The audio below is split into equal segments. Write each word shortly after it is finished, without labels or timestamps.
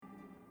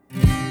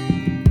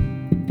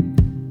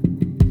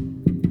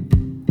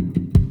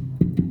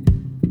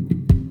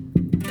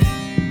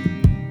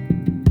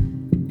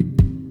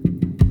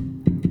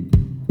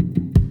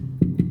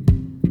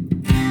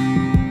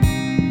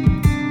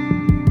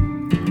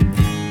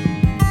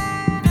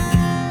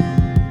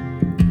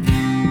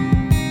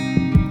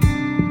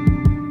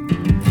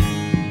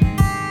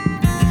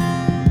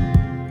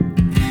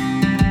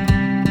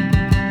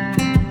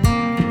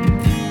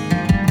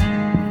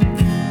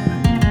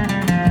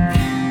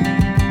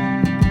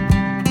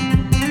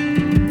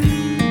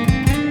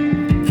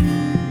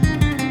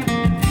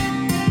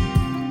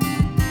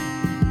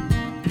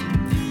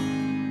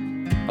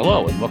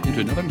welcome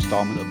to another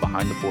installment of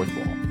Behind the Fourth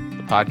Wall,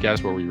 the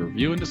podcast where we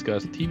review and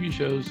discuss TV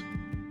shows,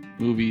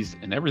 movies,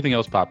 and everything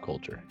else pop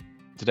culture.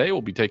 Today,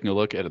 we'll be taking a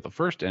look at the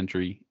first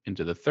entry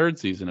into the third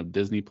season of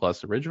Disney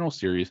Plus original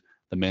series,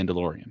 The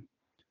Mandalorian.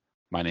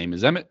 My name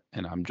is Emmett,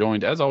 and I'm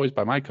joined, as always,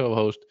 by my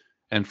co-host,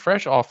 and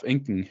fresh off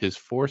inking his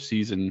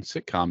 4-season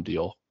sitcom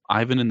deal,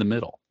 Ivan in the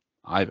Middle.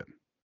 Ivan.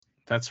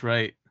 That's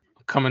right.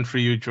 Coming for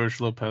you,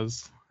 George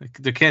Lopez.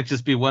 There can't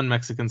just be one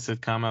Mexican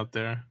sitcom out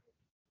there.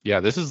 Yeah,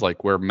 this is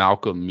like where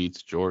Malcolm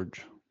meets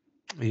George.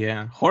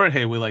 Yeah,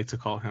 Jorge, we like to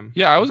call him.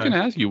 Yeah, I was going to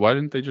ask you, why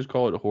didn't they just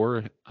call it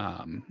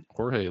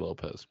Jorge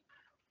Lopez?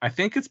 I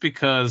think it's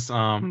because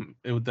that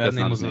That's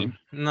name not was his name.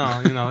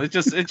 No, it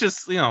just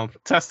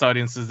test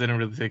audiences didn't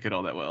really take it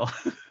all that well.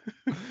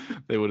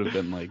 They would have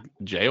been like,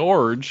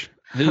 George,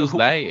 who's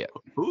that?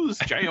 Who's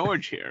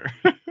George here?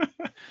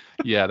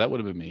 Yeah, that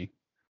would have been me.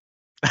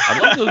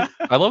 I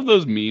love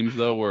those memes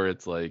though, where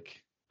it's like,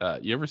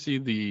 you ever see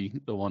the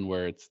one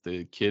where it's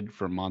the kid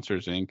from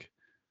Monsters Inc.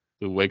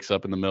 who wakes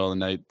up in the middle of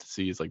the night to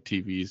see his like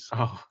TV's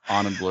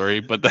on and blurry,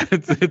 but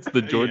it's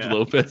the George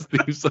Lopez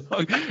theme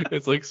song.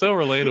 It's like so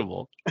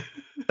relatable.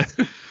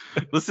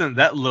 Listen,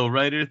 that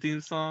Lowrider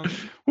theme song,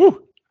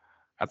 woo,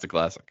 that's a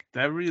classic.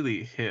 That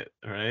really hit,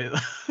 right?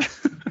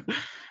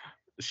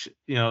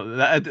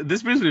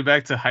 This brings me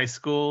back to high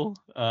school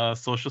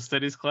social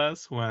studies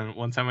class when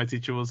one time my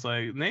teacher was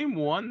like, name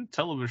one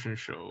television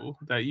show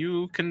that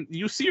you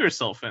see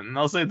yourself in, and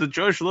I was like, the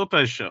George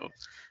Lopez show.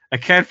 I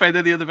can't find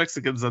any other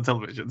Mexicans on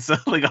television, so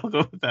like I'll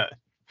go with that.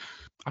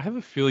 I have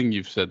a feeling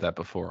you've said that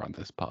before on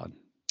this pod.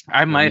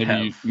 I might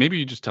have. Maybe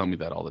you just tell me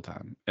that all the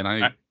time,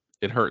 and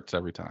it hurts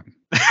every time.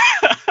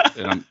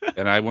 and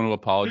I want to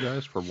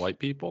apologize for white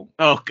people.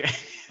 Okay.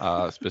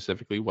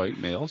 Specifically white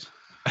males.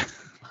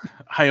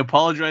 I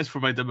apologize for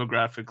my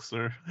demographics,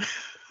 sir.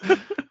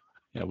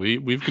 Yeah,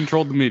 we've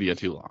controlled the media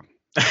too long.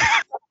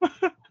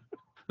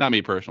 Not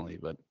me personally,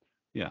 but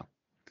yeah,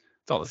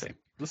 it's all the same.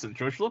 Listen,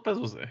 George Lopez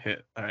was a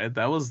hit. All right,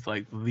 that was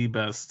like the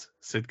best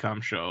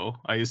sitcom show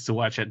I used to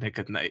watch at Nick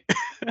at Night.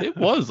 It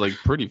was like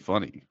pretty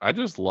funny. I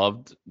just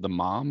loved the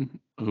mom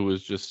who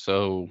was just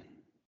so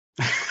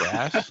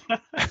crass.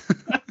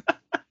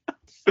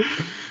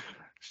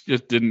 She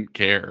just didn't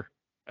care.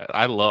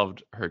 I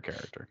loved her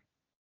character.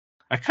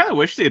 I kind of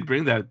wish they'd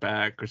bring that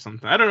back or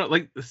something. I don't know.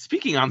 Like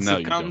speaking on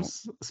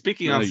sitcoms.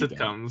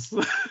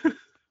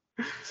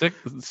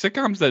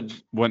 Sitcoms that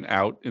went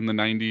out in the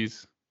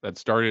 90s, that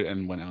started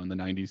and went out in the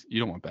 90s, you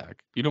don't want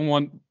back. You don't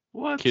want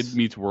Kid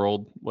Meets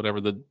World,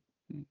 whatever the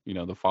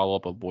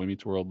follow-up of Boy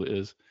Meets World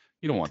is.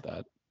 You don't want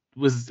that.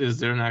 Is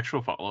there an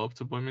actual follow-up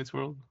to Boy Meets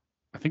World?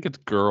 I think it's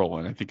Girl,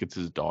 and I think it's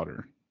his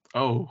daughter.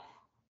 Oh.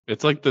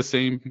 It's like the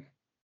same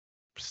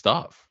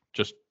stuff,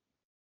 just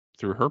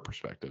through her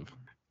perspective.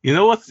 You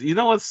know what's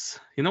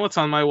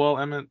on my wall,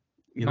 Emmett?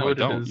 You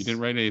don't. You didn't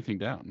write anything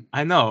down.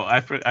 I know.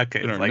 I forgot.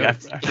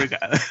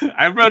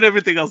 I wrote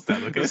everything else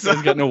down. Okay, this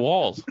guy's got no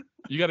walls.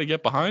 You got to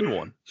get behind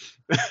one.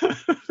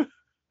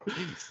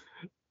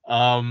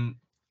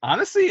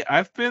 Honestly,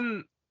 I've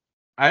been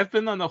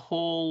on the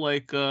whole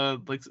like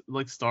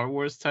Star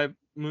Wars type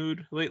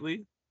mood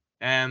lately,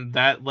 and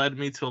that led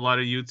me to a lot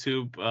of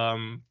YouTube.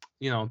 The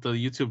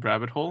YouTube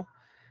rabbit hole.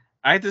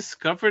 I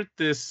discovered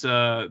this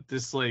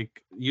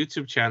like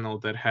YouTube channel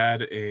that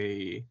had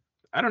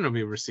I don't know if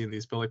you've ever seen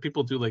these, but like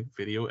people do like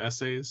video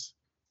essays.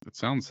 It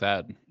sounds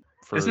sad.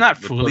 It's not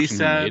fully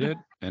sad. Who made it,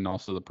 and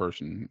also the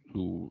person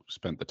who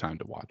spent the time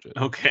to watch it.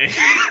 Okay.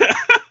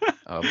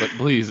 But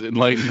please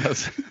enlighten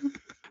us.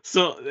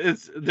 So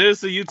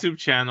there's a YouTube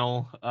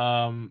channel.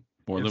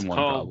 More than one,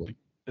 probably.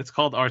 It's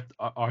called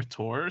Artor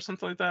or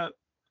something like that.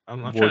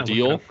 I'm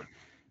Ordeal.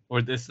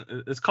 Or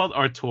it's called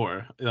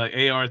Artor, like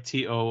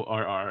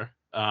Artorr.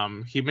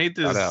 He made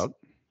this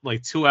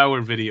like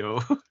 2-hour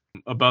video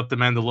about the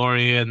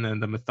Mandalorian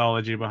and the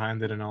mythology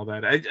behind it and all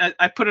that.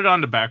 I put it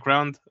on the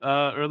background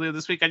earlier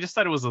this week. I just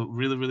thought it was a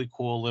really, really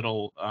cool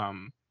little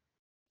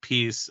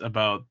piece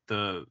about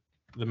the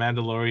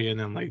Mandalorian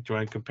and like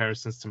drawing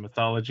comparisons to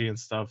mythology and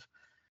stuff.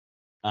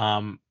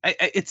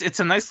 It's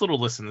a nice little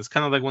listen. It's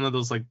kind of like one of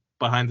those like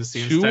behind the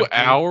scenes. 2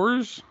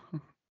 hours?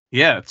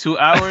 Yeah, 2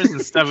 hours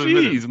and 7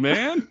 minutes. Jeez,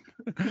 man.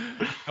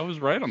 I was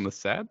right on the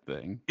sad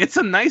thing. It's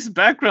a nice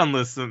background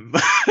listen.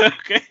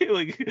 Okay,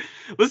 like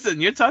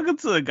listen, you're talking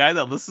to a guy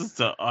that listens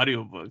to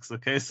audiobooks.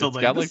 Okay, so it's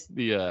got like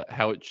the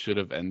how it should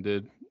have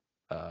ended,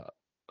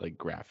 like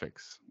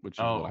graphics, which is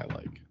what I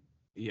like.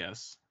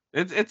 Yes,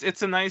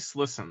 it's a nice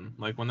listen.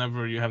 Like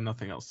whenever you have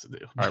nothing else to do.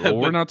 All right, well,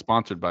 we're not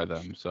sponsored by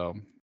them, so.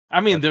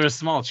 I mean, they're a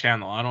small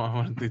channel. I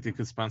don't think they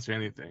could sponsor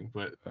anything,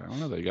 but I don't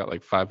know. They got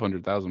like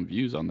 500,000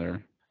 views on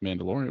their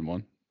Mandalorian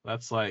one.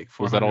 That's like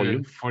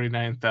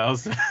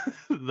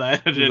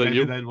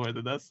 449,999 more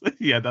than us.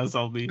 Yeah, that's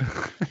all me.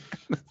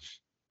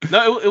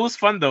 No, it was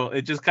fun though.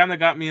 It just kind of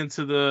got me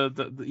into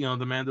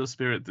the Mando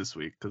spirit this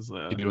week. Cause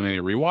you doing any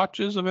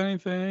rewatches of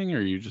anything, or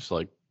are you just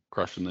like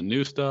crushing the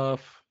new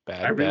stuff,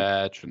 Bad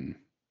Batch, and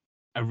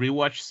I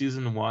rewatched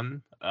season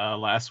 1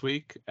 last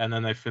week, and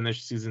then I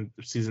finished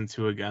season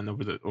 2 again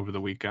over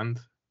the weekend.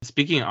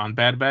 Speaking on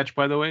Bad Batch,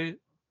 by the way,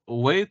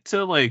 wait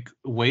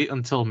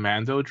until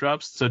Mando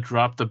drops to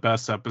drop the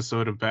best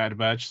episode of Bad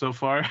Batch so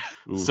far.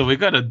 So we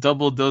got a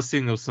double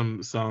dosing of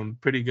some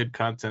pretty good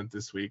content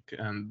this week,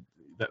 and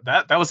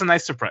that was a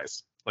nice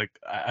surprise. Like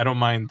I don't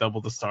mind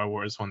double the Star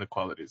Wars when the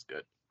quality is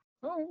good.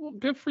 Oh, well,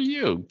 good for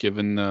you,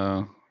 giving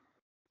the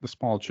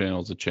small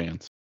channels a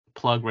chance.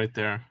 Plug right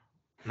there.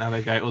 Now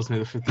that guy owes me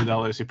the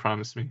 $50 he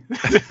promised me.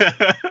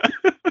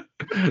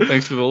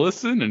 Thanks for the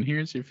listen, and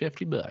here's your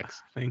 $50.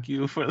 Thank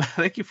you for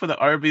the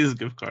Arby's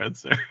gift card,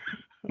 sir.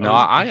 No,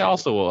 I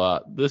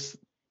also this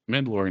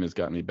Mandalorian has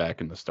got me back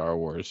in the Star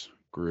Wars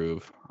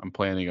groove. I'm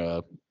planning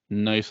a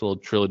nice little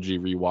trilogy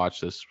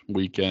rewatch this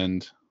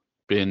weekend.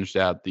 Binged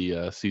out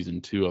the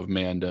season 2 of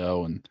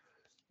Mando and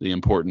the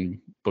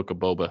important Book of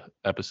Boba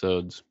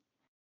episodes,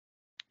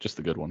 just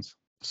the good ones.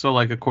 So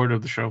like a quarter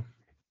of the show.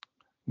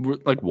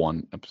 Like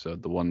one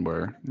episode, the one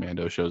where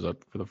Mando shows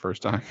up for the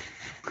first time.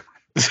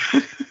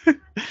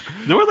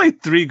 There were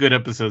like 3 good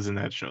episodes in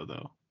that show,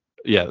 though.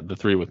 Yeah, the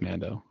 3 with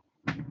Mando.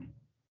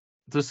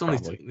 There's only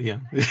 2.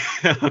 Yeah.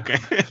 Okay.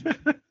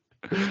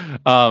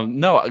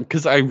 No,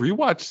 because I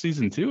rewatched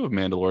season 2 of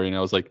Mandalorian. And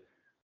I was like,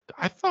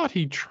 I thought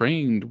he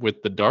trained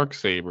with the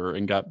Darksaber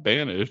and got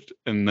banished,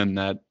 and then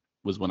that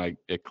was when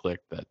it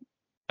clicked that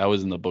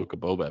was in the Book of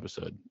Boba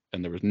episode,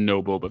 and there was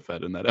no Boba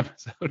Fett in that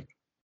episode,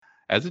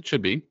 as it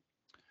should be.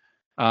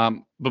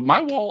 But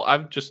my wall,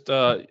 I've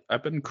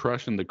been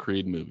crushing the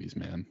Creed movies,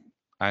 man.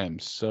 I am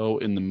so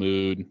in the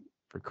mood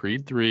for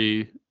Creed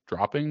 3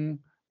 dropping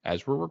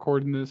as we're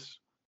recording this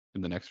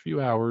in the next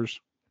few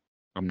hours.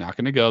 I'm not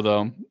going to go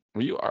though.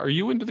 Are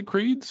you into the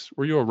Creeds?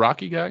 Were you a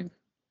Rocky guy?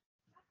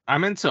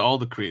 I'm into all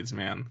the Creeds,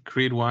 man.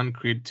 Creed 1,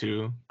 Creed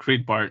 2,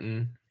 Creed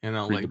Barton,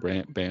 Creed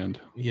the band.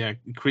 Yeah,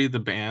 Creed the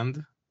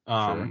band.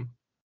 Sure.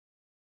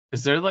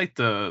 Is there like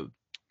the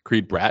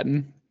Creed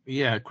Bratton?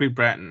 Yeah, Creed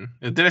Bratton.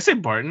 Did I say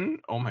Barton?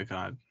 Oh my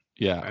god.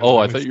 Yeah.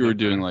 I thought you were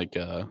doing like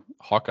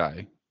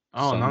Hawkeye.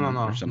 Oh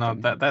no.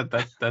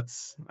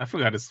 That's I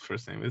forgot his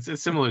first name.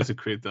 It's similar to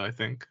Creed though, I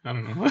think. I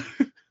don't know.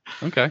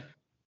 Okay.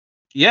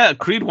 Yeah,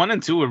 Creed 1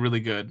 and 2 were really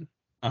good.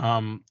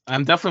 I'm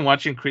definitely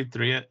watching Creed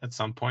 3 at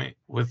some point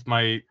with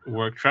my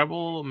work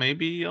travel.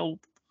 Maybe I'll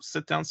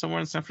sit down somewhere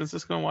in San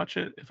Francisco and watch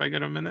it if I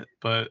get a minute.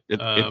 But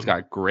it's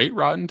got great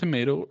Rotten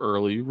Tomato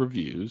early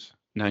reviews.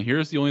 Now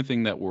here's the only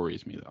thing that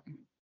worries me though.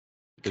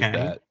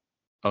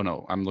 Oh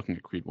no, I'm looking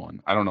at Creed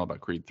 1. I don't know about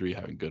Creed 3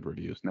 having good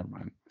reviews. Never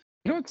mind.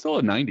 It's still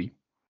a 90.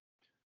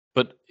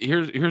 But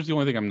here's the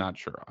only thing I'm not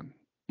sure on.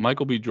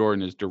 Michael B.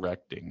 Jordan is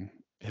directing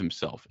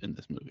himself in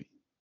this movie.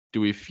 Do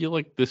we feel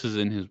like this is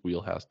in his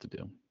wheelhouse to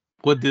do?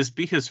 Would this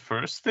be his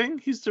first thing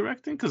he's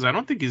directing? Because I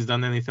don't think he's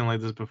done anything like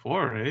this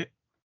before, right?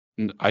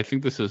 I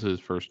think this is his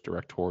first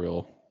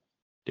directorial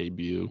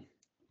debut.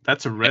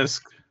 That's a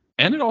risk.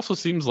 And it also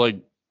seems like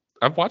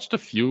I've watched a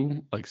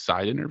few like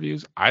side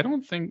interviews. I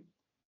don't think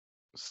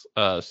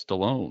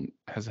Stallone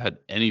has had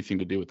anything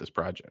to do with this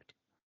project.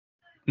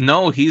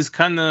 No, he's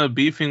kind of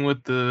beefing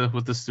with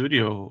the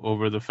studio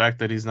over the fact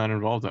that he's not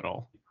involved at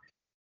all.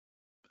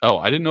 Oh,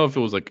 I didn't know if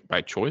it was like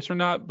by choice or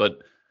not, but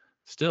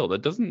still,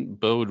 that doesn't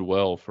bode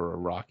well for a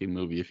Rocky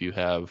movie if you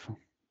have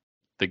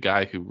the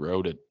guy who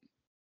wrote it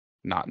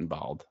not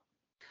involved.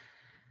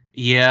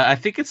 Yeah, I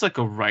think it's like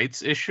a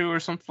rights issue or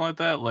something like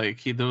that.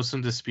 Like there was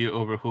some dispute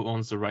over who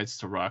owns the rights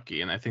to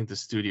Rocky, and I think the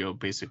studio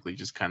basically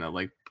just kind of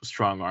like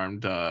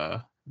strong-armed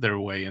their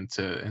way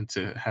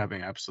into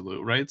having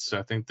absolute rights. So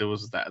I think there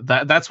was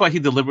that's why he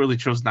deliberately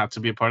chose not to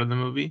be a part of the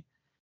movie.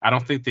 I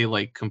don't think they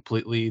like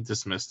completely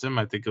dismissed him.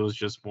 I think it was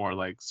just more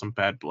like some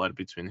bad blood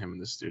between him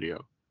and the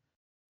studio.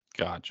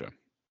 Gotcha.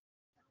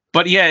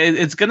 But yeah,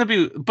 it's gonna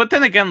be. But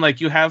then again, like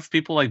you have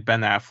people like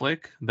Ben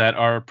Affleck that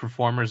are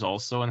performers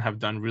also and have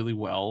done really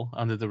well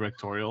on the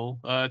directorial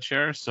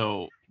chair.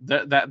 So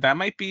that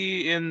might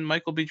be in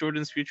Michael B.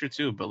 Jordan's future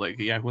too. But like,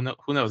 yeah,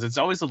 who knows? It's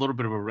always a little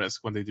bit of a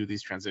risk when they do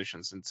these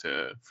transitions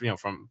into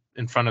from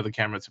in front of the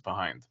camera to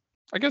behind.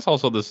 I guess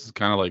also this is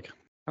kind of like,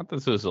 not that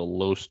this is a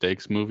low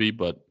stakes movie,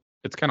 but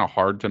it's kind of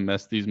hard to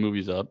mess these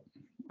movies up.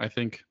 I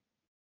think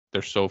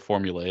they're so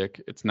formulaic.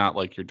 It's not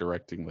like you're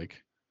directing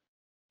like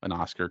an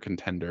Oscar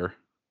contender.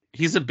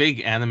 He's a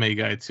big anime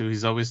guy too.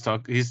 He's always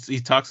he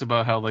talks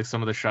about how like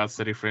some of the shots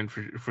that he framed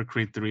for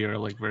Creed 3 are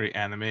like very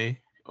anime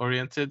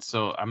oriented.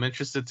 So I'm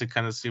interested to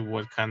kind of see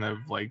what kind of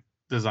like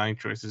design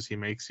choices he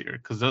makes here,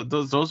 because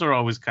those are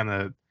always kind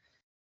of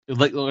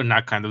like, or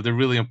not kind of, they're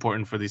really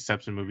important for these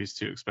types of movies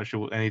too, especially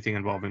with anything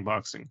involving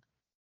boxing.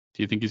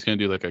 Do you think he's gonna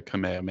do like a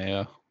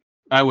Kamehameha?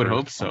 I would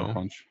hope so.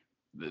 Punch?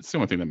 It's the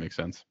only thing that makes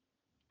sense.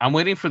 I'm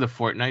waiting for the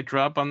Fortnite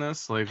drop on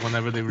this, like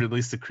whenever they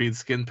release the Creed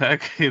skin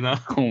pack,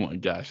 Oh my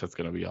gosh, that's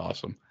gonna be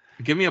awesome.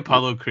 Give me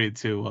Apollo Creed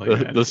too.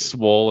 The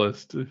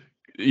swollest.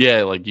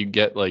 Yeah, like you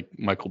get like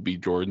Michael B.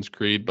 Jordan's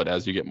Creed, but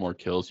as you get more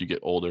kills, you get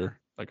older,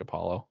 like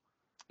Apollo.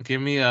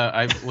 Give me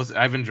was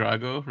Ivan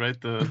Drago,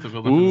 right? The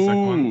villain for the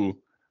second one.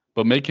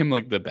 But make him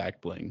like the back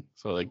bling,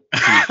 so like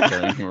keep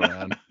carrying him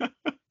around.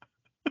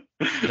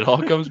 It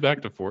all comes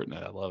back to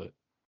Fortnite. I love it.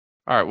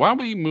 All right, why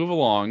don't we move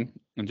along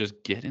and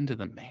just get into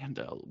the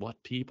Mando,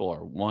 what people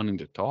are wanting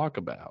to talk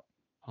about.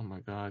 Oh my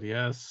god,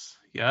 yes.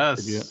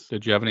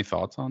 Did you have any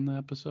thoughts on the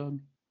episode?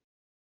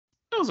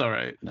 It was all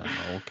right. No,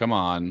 come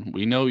on.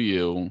 We know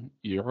you.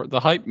 You're the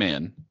hype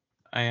man.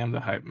 I am the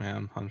hype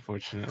man,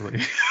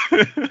 unfortunately.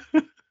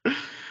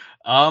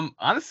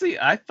 Honestly,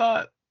 I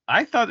thought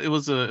it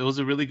was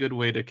a really good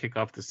way to kick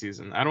off the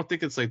season. I don't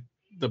think it's like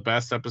the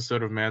best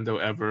episode of Mando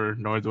ever,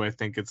 nor do I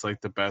think it's like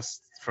the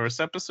best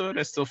first episode.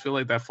 I still feel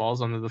like that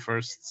falls under the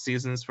first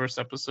season's first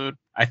episode.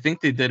 I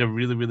think they did a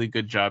really, really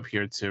good job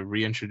here to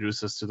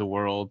reintroduce us to the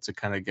world, to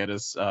kind of get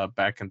us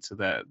back into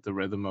the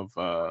rhythm of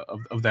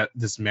that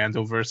this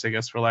Mandoverse, I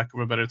guess, for lack of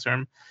a better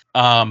term.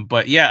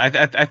 But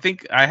yeah, I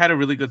think I had a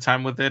really good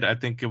time with it. I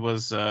think it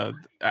was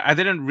I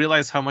didn't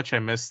realize how much I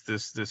missed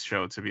this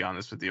show, to be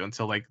honest with you,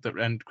 until like the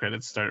end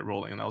credits started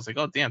rolling, and I was like,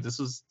 oh damn, this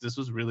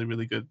was really,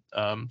 really good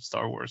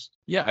Star Wars.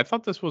 Yeah, I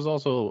thought this was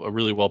also a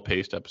really well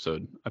paced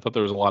episode. I thought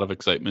there was a lot of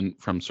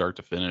excitement from start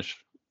to finish.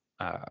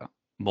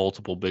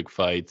 Multiple big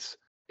fights.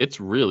 It's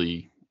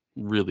really,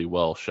 really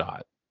well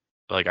shot.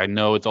 Like, I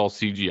know it's all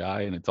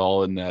CGI and it's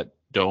all in that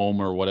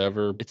dome or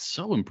whatever. It's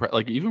so impressive.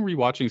 Like, even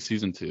rewatching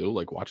season 2,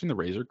 like watching the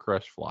Razor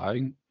Crest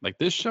flying, like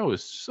this show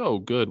is so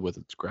good with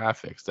its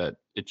graphics that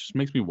it just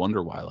makes me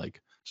wonder why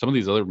like some of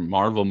these other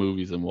Marvel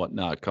movies and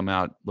whatnot come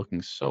out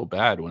looking so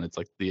bad, when it's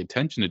like the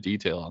attention to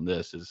detail on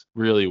this is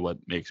really what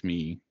makes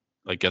me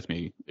like gets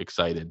me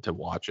excited to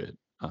watch it.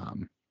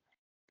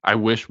 I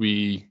wish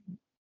we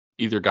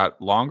either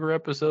got longer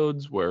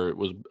episodes where it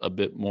was a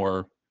bit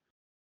more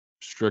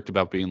strict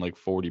about being like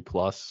 40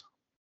 plus,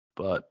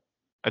 but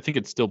I think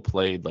it still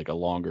played like a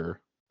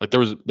longer, like there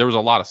was a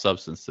lot of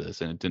substance to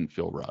this and it didn't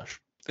feel rushed.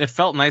 It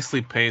felt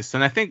nicely paced,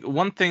 and I think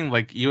one thing,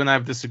 like, you and I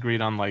have disagreed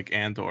on like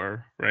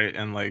Andor, right,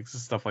 and like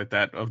stuff like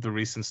that of the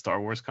recent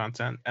Star Wars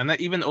content, and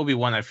that even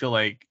Obi-Wan, I feel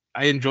like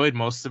I enjoyed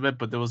most of it,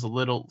 but there was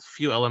a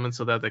few elements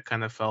of that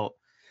kind of felt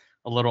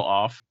a little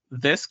off.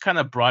 This kind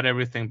of brought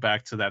everything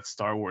back to that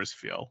Star Wars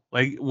feel.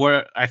 Like,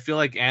 where I feel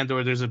like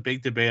Andor, there's a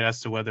big debate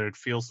as to whether it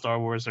feels Star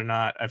Wars or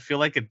not. I feel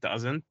like it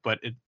doesn't, but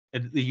it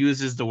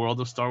uses the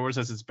world of Star Wars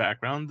as its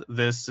background.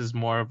 This is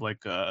more of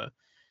like a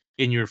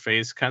in your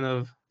face kind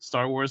of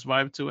Star Wars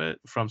vibe to it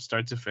from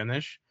start to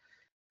finish.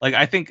 Like,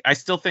 I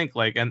still think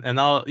like, and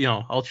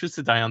I'll choose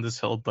to die on this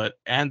hill, but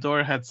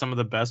Andor had some of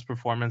the best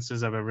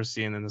performances I've ever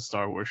seen in a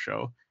Star Wars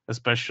show,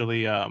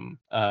 especially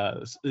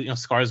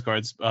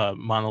Skarsgård's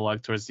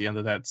monologue towards the end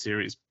of that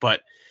series.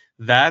 But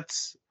that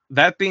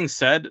being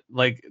said,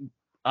 like,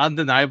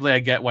 undeniably, I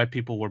get why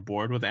people were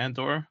bored with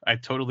Andor. I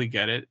totally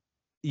get it.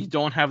 You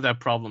don't have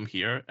that problem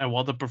here, and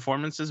while the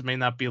performances may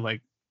not be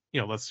like,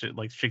 let's say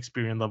like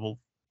Shakespearean level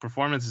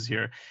performances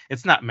here,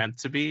 it's not meant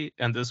to be,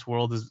 and this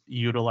world is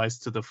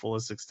utilized to the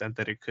fullest extent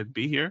that it could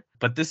be here.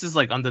 But this is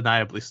like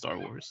undeniably Star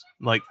Wars.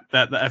 Like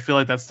that I feel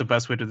like that's the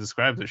best way to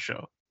describe this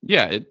show.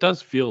 Yeah, it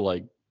does feel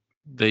like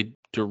they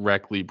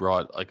directly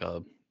brought like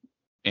a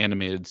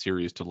animated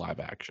series to live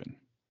action.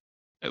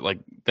 Like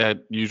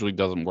that usually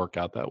doesn't work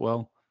out that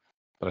well,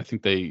 but I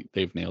think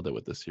they've nailed it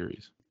with this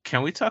series.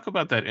 Can we talk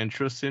about that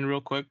intro scene real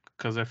quick?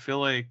 Because I feel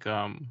like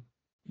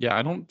yeah,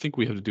 I don't think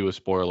we have to do a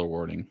spoiler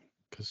warning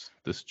because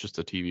this is just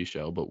a TV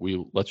show, but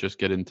let's just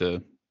get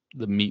into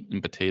the meat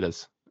and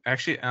potatoes.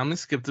 Actually, I'm gonna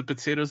skip the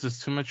potatoes.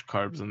 There's too much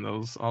carbs in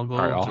those. I'll go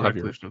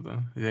directly to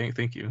them.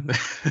 Thank you.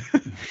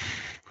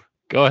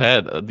 Go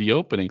ahead. The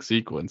opening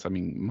sequence. I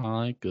mean,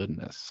 my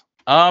goodness.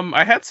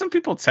 I had some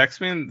people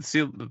text me and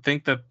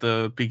think that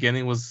the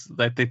beginning was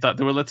that they thought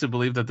they were led to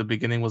believe that the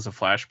beginning was a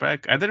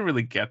flashback. I didn't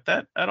really get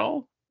that at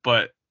all,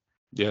 but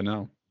yeah,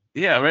 no.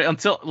 Yeah, right.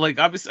 Until like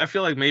obviously, I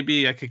feel like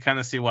maybe I could kind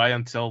of see why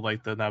until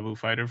like the Naboo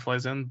fighter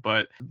flies in,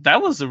 but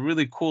that was a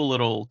really cool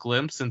little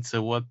glimpse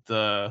into what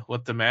the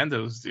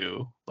Mandos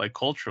do, like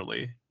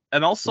culturally,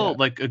 and also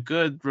like a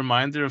good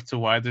reminder of to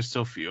why there's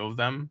so few of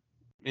them.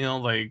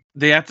 Like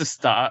they have to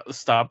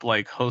stop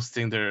like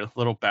hosting their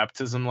little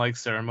baptism like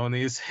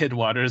ceremonies in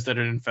waters that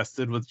are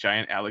infested with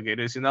giant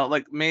alligators.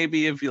 Like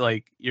maybe if you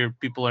like your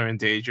people are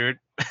endangered,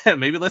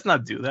 maybe let's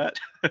not do that.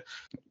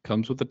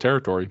 Comes with the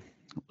territory,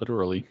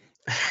 literally.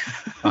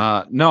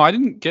 No, I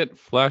didn't get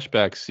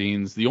flashback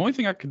scenes. The only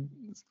thing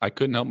I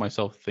couldn't help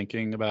myself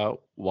thinking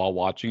about while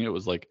watching it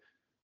was like,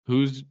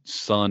 whose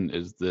son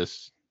is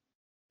this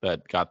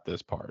that got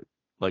this part?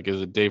 Like,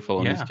 is it Dave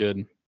Filoni's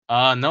kid?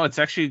 No, it's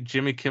actually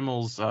Jimmy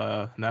Kimmel's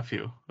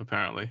nephew,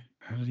 apparently.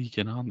 How did he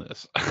get on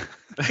this?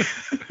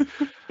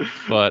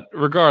 But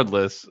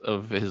regardless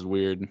of his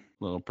weird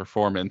little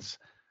performance,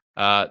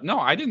 no,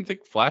 I didn't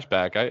think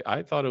flashback.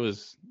 I thought it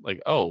was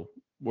like, oh,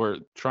 we're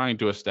trying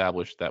to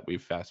establish that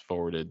we've fast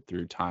forwarded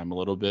through time a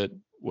little bit,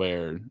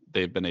 where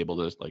they've been able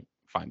to like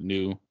find a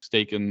new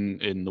stake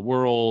in the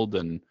world,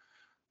 and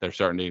they're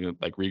starting to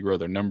like regrow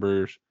their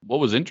numbers. What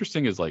was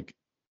interesting is like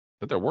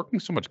that they're working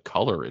so much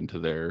color into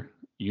their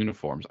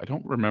uniforms. I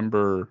don't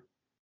remember.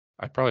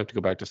 I probably have to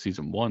go back to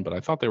season 1, but I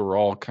thought they were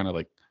all kind of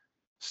like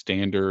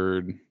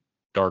standard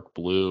dark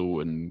blue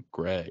and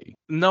gray.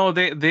 No,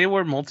 they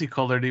were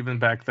multicolored even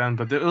back then,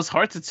 but it was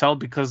hard to tell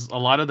because a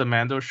lot of the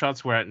Mando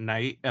shots were at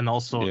night and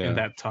also in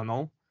that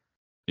tunnel.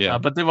 Yeah.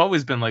 But they've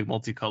always been like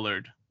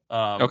multicolored.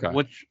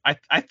 Which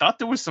I thought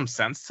there was some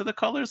sense to the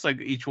colors,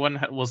 like each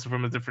one was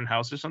from a different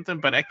house or something,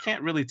 but I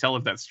can't really tell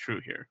if that's true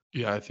here.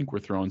 Yeah, I think we're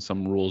throwing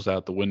some rules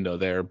out the window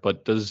there.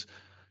 But does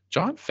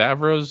Jon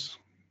Favreau's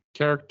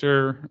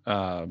character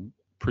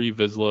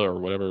pre-Vizsla or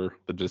whatever,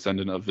 the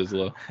descendant of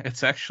Vizsla?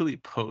 It's actually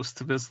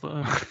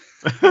post-Vizsla.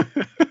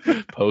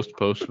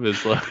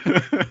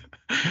 Post-Vizsla.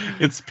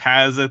 It's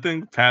Paz, I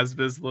think. Paz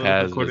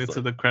Vizsla, according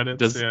to the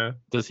credits.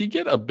 Does he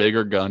get a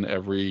bigger gun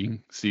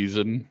every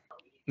season?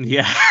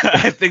 Yeah,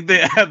 I think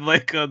they add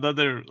like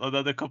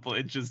another couple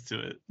inches to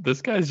it.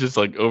 This guy's just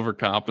like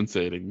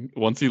overcompensating.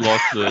 Once he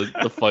lost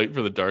the fight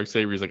for the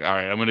Darksaber, he's like, all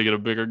right, I'm gonna get a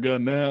bigger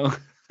gun now.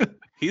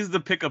 He's the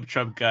pickup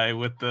truck guy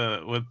with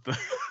the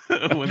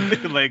when they,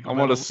 like, I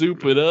want to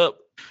soup it up.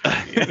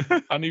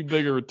 I need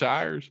bigger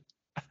tires.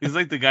 He's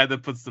like the guy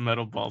that puts the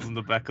metal balls in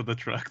the back of the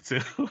truck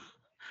too.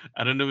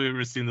 I don't know if you've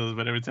ever seen those,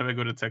 but every time I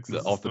go to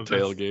Texas, off the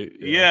tailgate.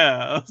 Yeah,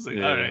 I was like,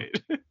 all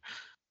right.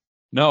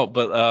 No,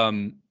 but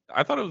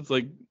I thought it was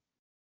like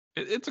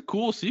it's a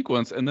cool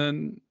sequence, and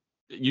then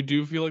you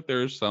do feel like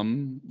there's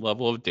some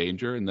level of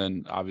danger, and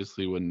then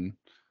obviously when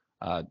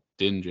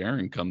Din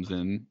Djarin comes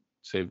in,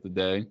 save the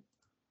day,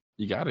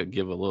 you got to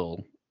give a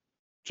little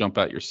jump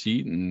out your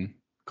seat and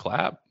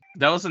clap.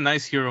 That was a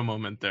nice hero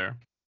moment there.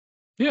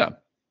 Yeah,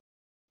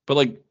 but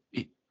like,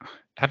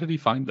 how did he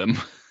find them?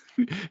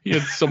 He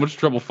had so much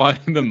trouble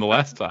finding them the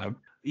last time.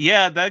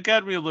 Yeah, that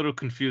got me a little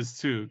confused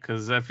too,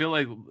 because I feel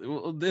like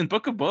in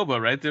Book of Boba,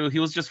 right, he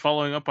was just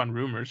following up on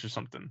rumors or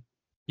something.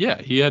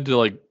 Yeah, he had to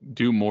like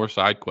do more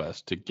side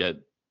quests to get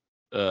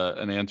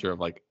an answer of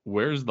like,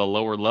 where's the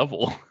lower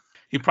level?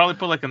 He probably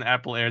put like an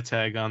Apple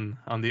AirTag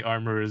on the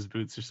armorer's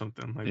boots or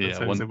something. Like, yeah,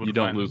 you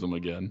don't lose them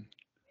again.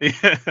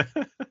 Yeah.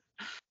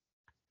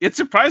 It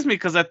surprised me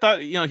because I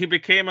thought, he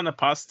became an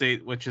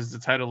apostate, which is the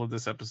title of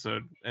this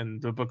episode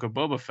in the Book of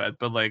Boba Fett.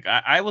 But like,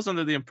 I was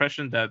under the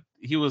impression that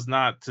he was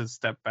not to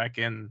step back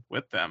in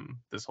with them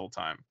this whole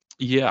time.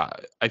 Yeah,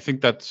 I think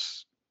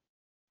that's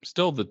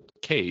still the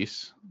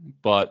case,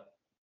 but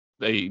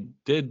they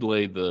did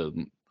lay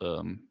the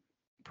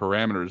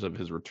parameters of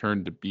his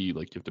return to be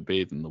like you have to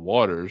bathe in the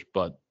waters,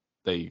 but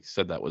they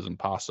said that was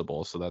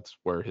impossible. So that's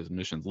where his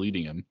mission's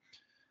leading him.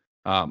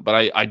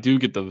 But I do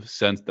get the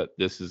sense that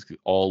this is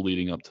all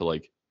leading up to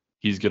like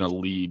he's gonna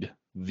lead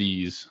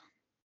this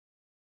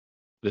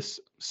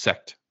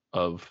sect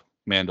of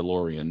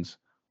Mandalorians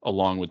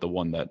along with the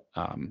one that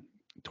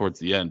towards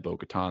the end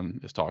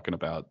Bo-Katan is talking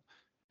about,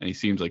 and he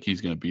seems like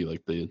he's gonna be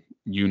like the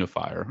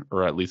unifier,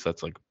 or at least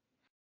that's like,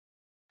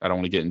 I don't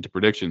want to get into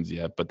predictions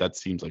yet, but that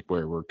seems like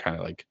where we're kind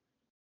of like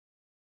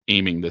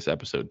aiming this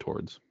episode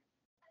towards.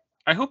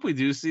 I hope we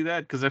do see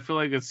that, because I feel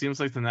like it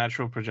seems like the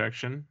natural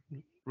projection.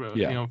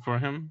 For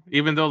him,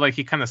 even though like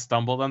he kind of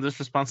stumbled on this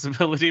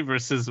responsibility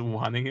versus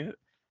wanting it.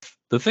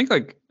 The thing,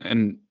 like,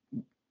 and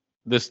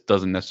this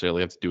doesn't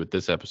necessarily have to do with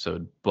this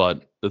episode,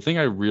 but the thing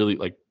I really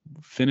like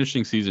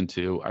finishing season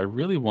 2, I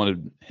really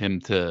wanted him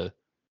to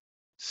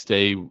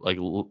stay, like,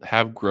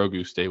 have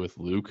Grogu stay with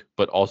Luke,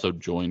 but also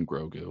join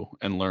Grogu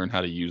and learn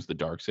how to use the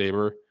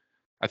Darksaber.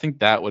 I think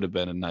that would have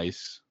been a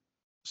nice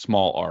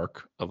small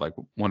arc of like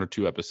 1 or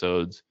 2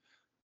 episodes.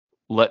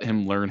 Let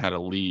him learn how to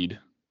lead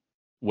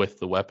with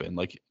the weapon.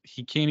 Like,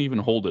 he can't even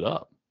hold it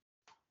up.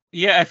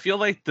 Yeah, I feel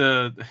like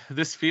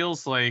this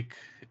feels like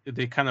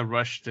they kind of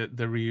rushed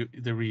the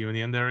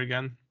reunion there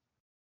again.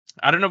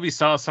 I don't know if you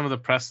saw some of the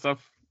press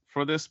stuff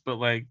for this, but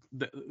like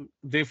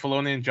Dave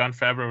Filoni and Jon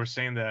Favreau were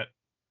saying that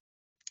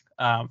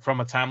from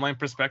a timeline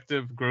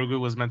perspective, Grogu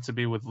was meant to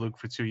be with Luke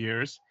for 2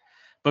 years,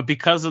 but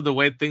because of the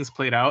way things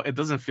played out, it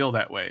doesn't feel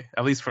that way,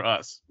 at least for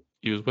us.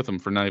 He was with him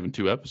for not even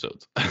 2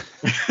 episodes.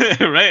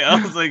 Right?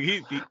 I was like,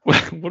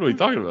 what are we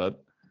talking about?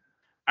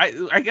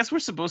 I guess we're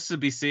supposed to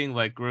be seeing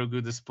like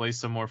Grogu display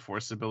some more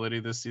force ability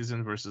this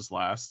season versus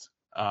last.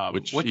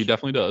 Which he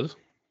definitely does.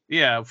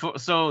 Yeah,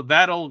 so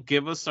that'll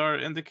give us our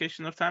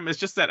indication of time. It's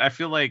just that I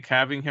feel like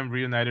having him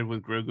reunited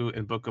with Grogu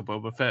in Book of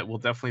Boba Fett will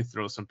definitely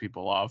throw some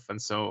people off.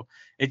 And so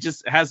it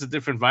just has a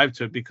different vibe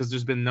to it because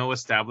there's been no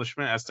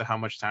establishment as to how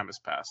much time has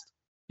passed.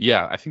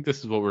 Yeah, I think this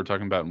is what we were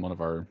talking about in one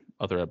of our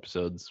other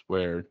episodes,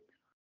 where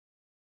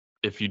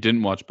if you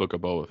didn't watch Book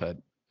of Boba Fett,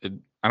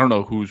 I don't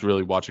know who's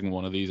really watching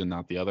one of these and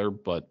not the other,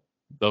 but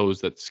those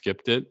that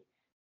skipped it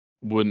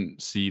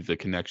wouldn't see the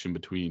connection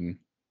between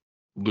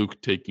Luke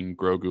taking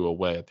Grogu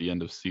away at the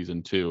end of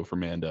season 2 for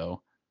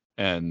Mando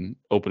and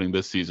opening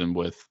this season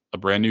with a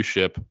brand new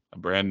ship, a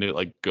brand new,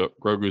 like,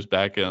 Grogu's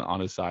back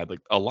on his side.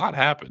 Like, a lot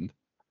happened.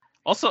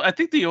 Also, I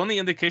think the only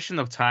indication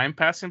of time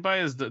passing by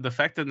is the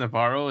fact that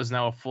Navarro is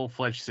now a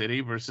full-fledged city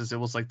versus it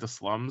was like the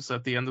slums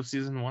at the end of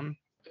season 1.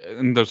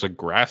 And there's a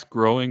grass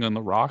growing on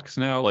the rocks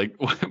now. Like,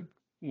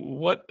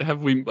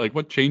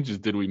 what changes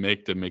did we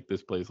make to make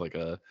this place like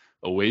a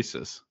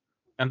oasis?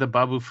 And the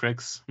Babu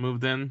Fricks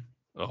moved in.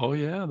 Oh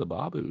yeah, the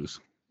Babus.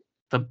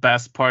 the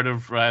best part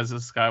of Rise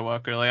of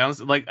Skywalker. Like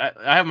honestly, like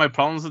I have my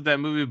problems with that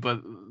movie,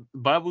 but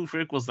Babu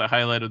Frick was the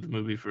highlight of the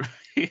movie for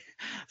me.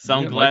 So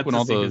I'm glad when to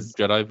all see the his.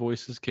 Jedi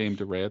voices came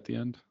to Rey at the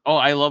end. Oh,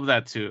 I love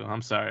that too.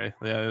 I'm sorry.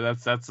 Yeah,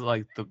 that's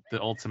like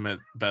the ultimate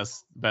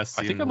best I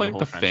scene think I of the like whole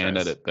the fan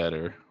franchise. edit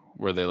better,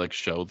 where they like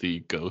show the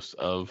ghosts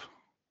of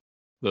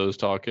those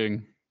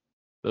talking.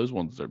 Those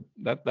ones are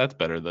that's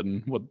better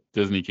than what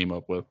Disney came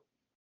up with.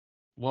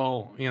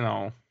 Well,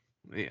 yeah,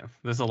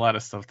 there's a lot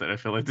of stuff that I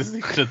feel like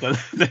Disney could have done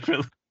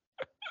differently.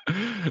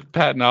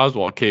 Patton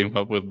Oswalt came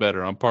up with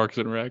better on Parks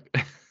and Rec.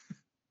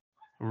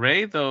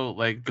 Rey, though,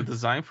 like the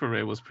design for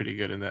Rey was pretty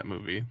good in that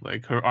movie.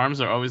 Like her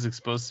arms are always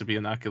exposed to be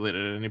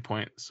inoculated at any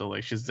point, so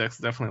like she's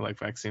definitely like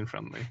vaccine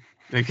friendly.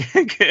 Like,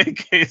 in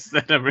case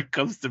that ever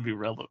comes to be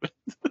relevant.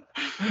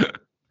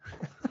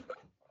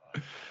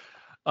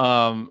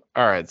 All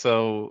right,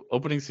 so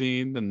opening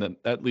scene, and then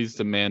that leads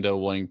to Mando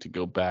wanting to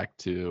go back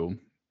to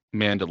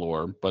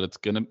Mandalore, but it's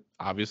gonna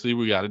obviously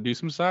we got to do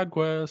some side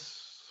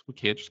quests. We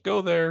can't just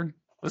go there.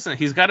 Listen,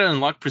 he's got to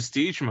unlock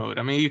prestige mode.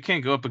 I mean, you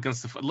can't go up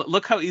against the.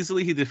 Look how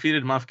easily he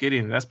defeated Moff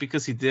Gideon. That's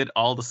because he did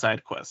all the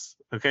side quests.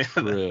 Okay,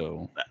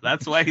 True.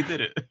 That's why he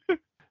did it.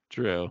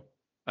 True.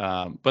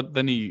 But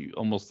then he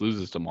almost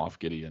loses to Moff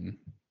Gideon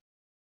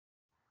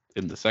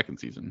in the second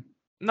season.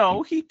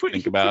 No, he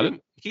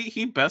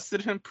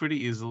bested him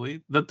pretty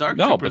easily. The Dark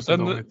Troopers. No,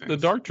 but then the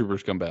Dark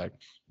Troopers come back.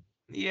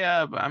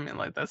 Yeah, but I mean,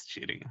 like that's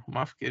cheating.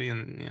 Moff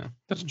Gideon, yeah.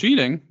 That's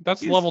cheating.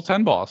 That's level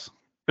 10 boss.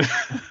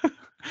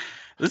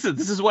 Listen,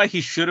 this is why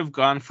he should have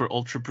gone for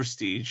Ultra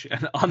Prestige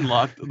and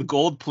unlocked the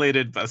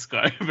gold-plated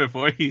Beskar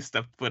before he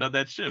stepped foot on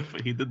that ship,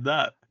 but he did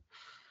not.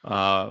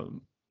 All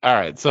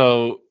right,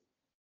 so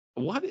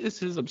what is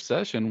his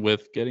obsession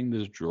with getting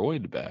this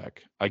droid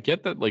back? I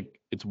get that, like,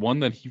 it's one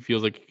that he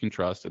feels like he can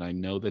trust, and I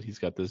know that he's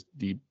got this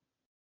deep,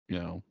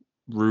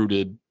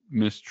 rooted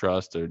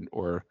mistrust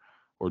or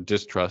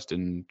distrust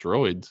in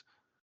droids.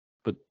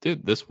 But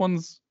dude, this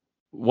one's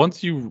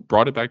once you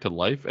brought it back to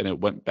life and it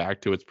went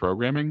back to its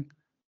programming,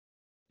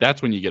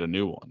 that's when you get a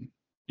new one.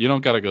 You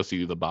don't got to go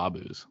see the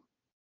Babus.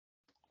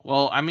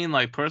 Well, I mean,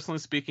 like, personally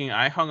speaking,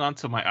 I hung on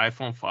to my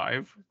iPhone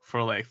 5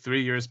 for like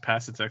 3 years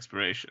past its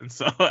expiration.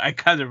 So I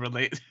kind of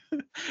relate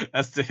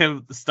as to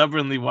him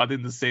stubbornly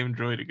wanting the same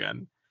droid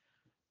again.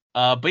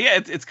 But yeah,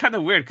 it's kind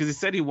of weird because he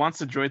said he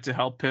wants a droid to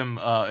help him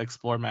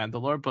explore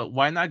Mandalore, but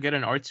why not get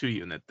an R2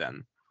 unit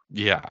then?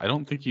 Yeah, I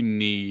don't think you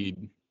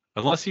need,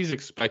 unless he's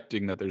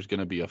expecting that there's going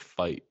to be a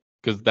fight,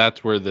 because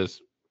that's where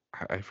this,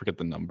 I forget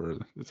the number.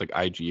 It's like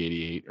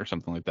IG88 or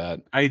something like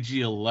that.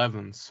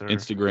 IG11, sir.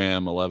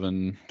 Instagram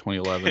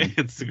 2011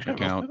 Instagram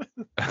account.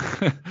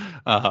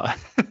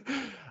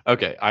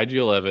 Okay,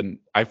 IG11.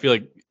 I feel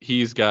like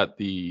he's got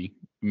the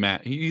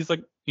he's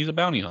a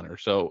bounty hunter.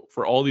 So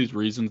for all these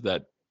reasons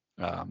that,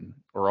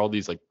 or all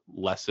these like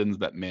lessons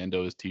that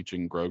Mando is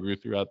teaching Grogu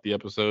throughout the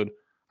episode,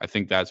 I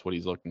think that's what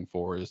he's looking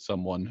for, is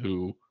someone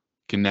who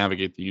can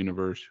navigate the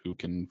universe, who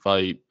can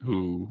fight,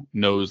 who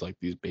knows like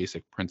these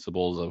basic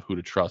principles of who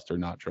to trust or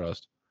not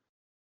trust.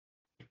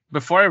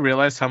 Before I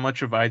realized how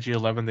much of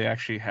IG11 they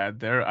actually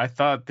had there, I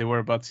thought they were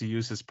about to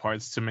use his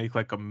parts to make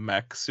like a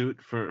mech suit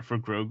for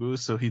Grogu,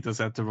 so he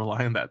doesn't have to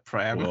rely on that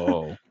pram.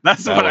 Whoa,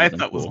 That's what I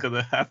thought was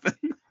gonna happen.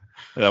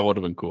 That would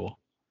have been cool.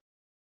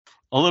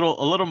 A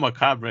little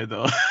macabre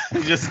though,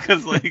 just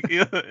because like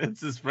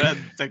it's his friend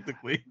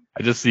technically.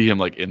 I just see him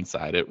like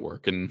inside it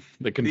working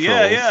the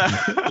controls,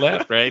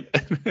 left, right.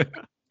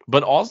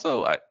 But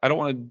also, I don't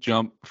want to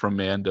jump from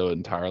Mando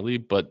entirely,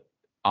 but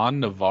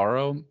on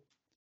Navarro,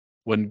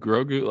 when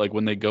Grogu, like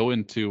when they go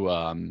into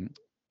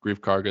Greef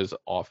Karga's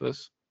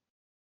office,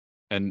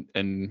 and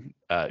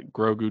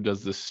Grogu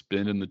does this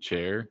spin in the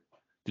chair,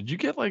 did you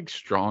get like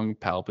strong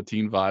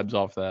Palpatine vibes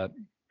off that?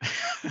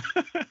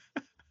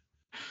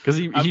 Because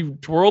he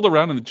twirled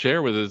around in the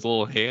chair with his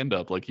little hand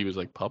up like he was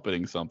like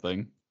puppeting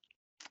something.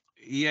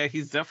 Yeah,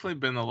 he's definitely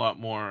been a lot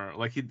more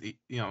like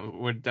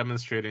we're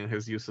demonstrating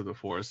his use of the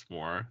Force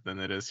more than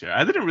it is here.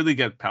 I didn't really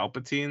get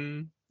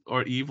Palpatine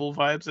or Evil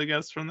vibes, I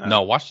guess, from that.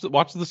 No, watch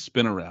the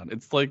spin around.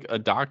 It's like a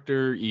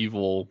Dr.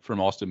 Evil from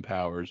Austin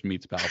Powers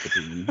meets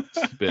Palpatine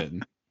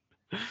spin.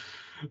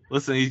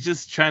 Listen, he's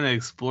just trying to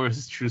explore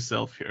his true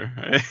self here.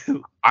 Right?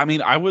 I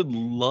mean, I would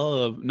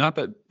love, not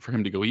that for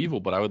him to go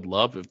evil, but I would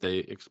love if they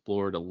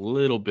explored a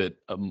little bit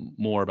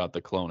more about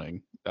the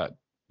cloning that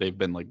they've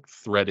been like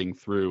threading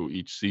through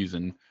each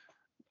season,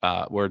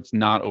 where it's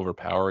not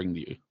overpowering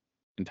the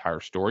entire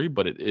story,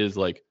 but it is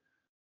like,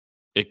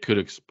 it could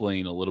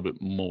explain a little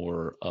bit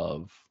more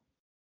of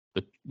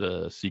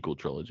the sequel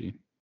trilogy.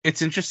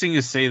 It's interesting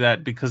you say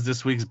that because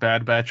this week's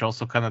Bad Batch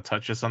also kind of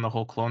touches on the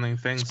whole cloning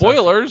thing.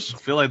 Spoilers. So I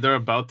feel like they're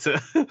about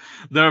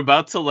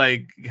to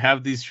like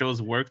have these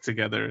shows work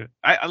together.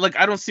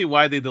 I don't see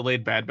why they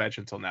delayed Bad Batch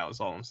until now. Is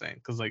all I'm saying,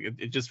 because like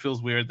it just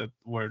feels weird that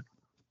we're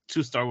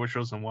 2 Star Wars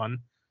shows in one.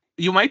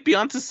 You might be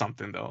onto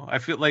something though. I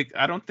feel like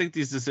I don't think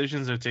these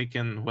decisions are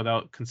taken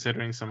without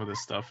considering some of this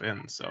stuff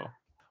in. So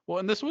well,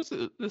 and this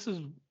is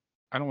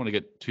I don't want to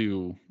get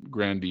too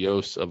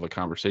grandiose of a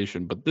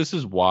conversation, but this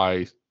is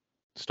why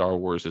Star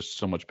Wars is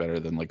so much better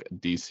than like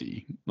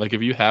DC. Like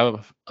if you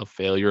have a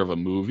failure of a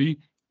movie,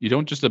 you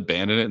don't just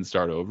abandon it and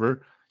start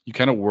over. You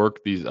kind of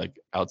work these like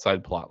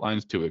outside plot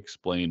lines to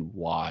explain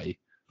why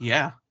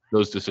Yeah.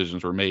 those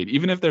decisions were made,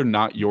 even if they're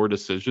not your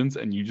decisions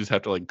and you just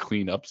have to like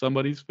clean up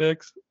somebody's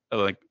fix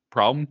like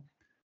problem.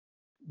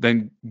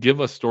 Then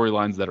give us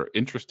storylines that are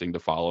interesting to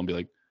follow and be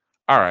like,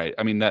 all right,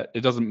 I mean that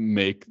it doesn't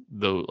make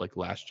the like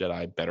Last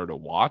Jedi better to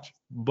watch,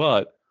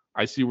 but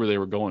I see where they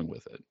were going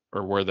with it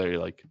or where they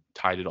like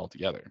tied it all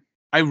together.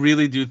 I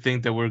really do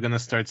think that we're gonna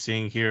start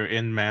seeing here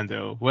in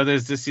Mando, whether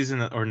it's this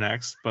season or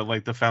next, but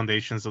like the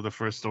foundations of the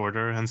First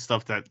Order and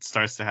stuff that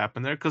starts to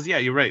happen there. Because yeah,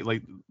 you're right.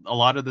 Like a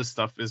lot of this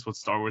stuff is what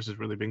Star Wars has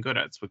really been good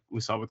at. It's what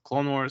we saw with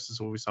Clone Wars. It's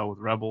what we saw with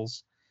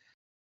Rebels.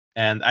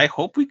 And I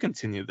hope we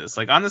continue this.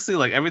 Like honestly,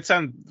 like every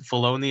time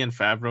Filoni and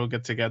Favreau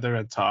get together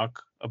and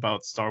talk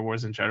about Star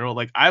Wars in general,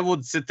 like I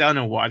would sit down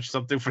and watch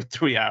something for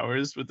 3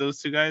 hours with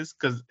those two guys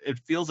because it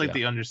feels like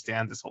they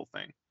understand this whole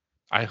thing.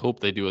 I hope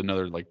they do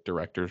another like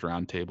directors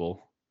roundtable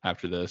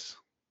after this.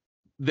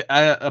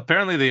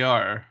 Apparently they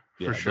are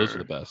for sure. Those are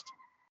the best.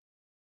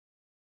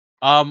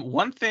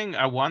 One thing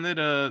I wanted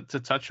to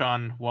touch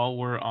on while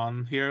we're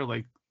on here,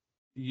 like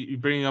you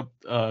bringing up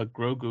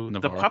Grogu,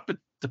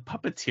 the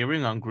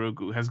puppeteering on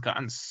Grogu has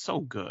gotten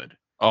so good.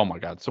 Oh my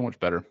god, so much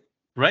better.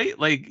 Right?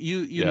 Like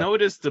you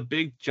notice the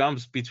big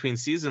jumps between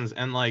seasons,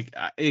 and like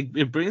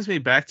it brings me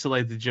back to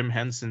like the Jim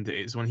Henson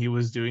days when he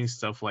was doing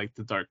stuff like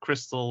the Dark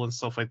Crystal and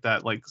stuff like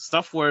that. Like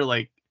stuff where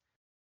like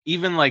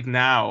even like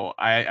now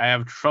I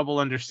have trouble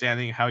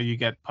understanding how you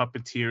get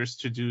puppeteers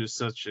to do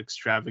such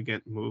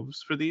extravagant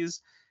moves for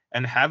these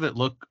and have it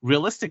look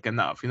realistic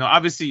enough. You know,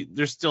 obviously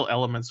there's still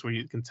elements where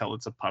you can tell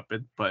it's a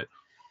puppet, but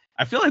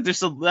I feel like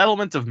there's an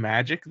element of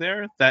magic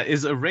there that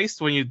is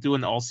erased when you do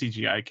an all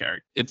CGI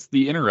character. It's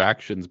the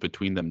interactions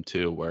between them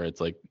too, where it's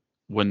like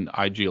when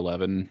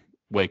IG-11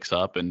 wakes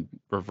up and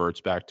reverts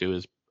back to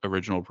his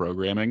original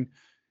programming,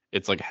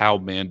 it's like how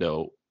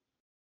Mando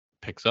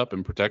picks up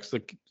and protects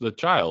the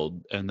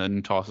child and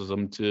then tosses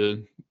them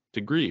to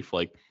grief.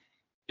 Like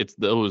it's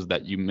those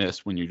that you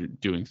miss when you're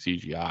doing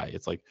CGI.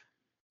 It's like,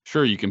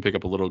 sure, you can pick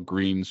up a little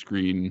green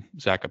screen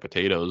sack of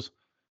potatoes,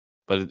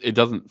 but it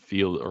doesn't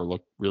feel or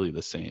look really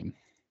the same.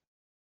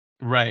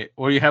 Right.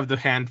 Or you have the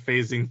hand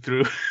phasing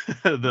through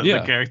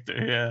the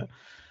character.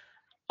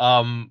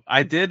 Yeah.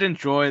 I did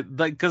enjoy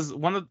like because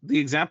one of the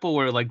example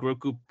where like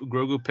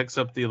Grogu picks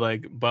up the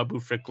like Babu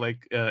Frick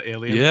like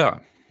alien. Yeah.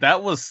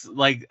 That was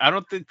like I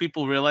don't think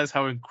people realize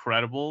how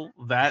incredible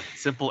that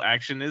simple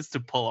action is to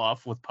pull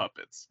off with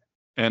puppets.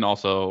 And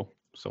also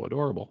so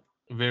adorable.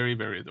 Very,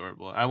 very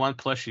adorable. I want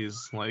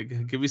plushies.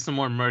 Like give me some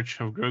more merch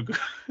of Grogu.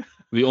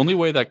 The only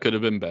way that could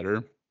have been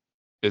better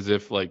is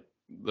if like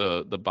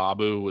the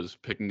Babu was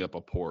picking up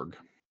a porg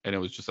and it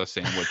was just a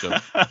sandwich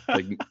of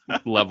like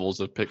levels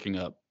of picking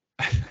up.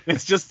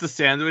 It's just the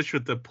sandwich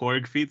with the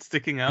porg feet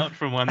sticking out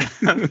from one.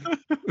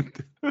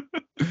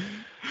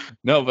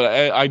 No,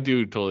 but I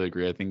do totally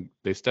agree. I think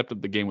they stepped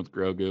up the game with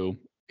Grogu.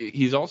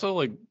 He's also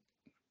like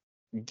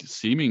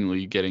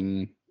seemingly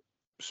getting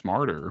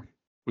smarter,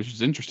 which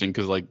is interesting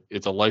because like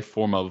it's a life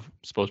form of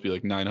supposed to be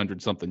like 900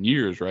 something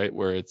years, right?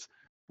 Where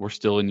we're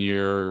still in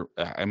year.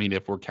 I mean,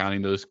 if we're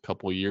counting those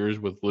couple years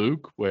with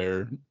Luke,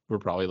 where we're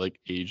probably like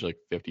age like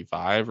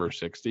 55 or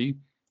 60,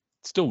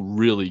 it's still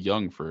really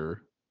young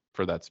for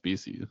that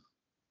species.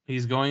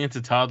 He's going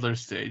into toddler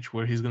stage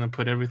where he's gonna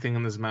put everything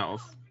in his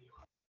mouth.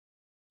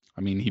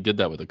 I mean, he did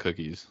that with the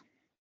cookies.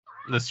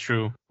 That's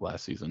true.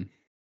 Last season.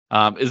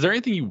 Is there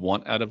anything you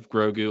want out of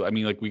Grogu? I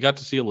mean, like we got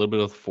to see a little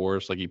bit of the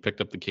Force. Like he picked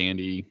up the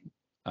candy.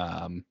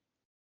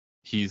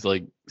 He's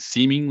like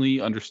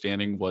seemingly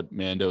understanding what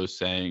Mando is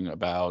saying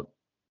about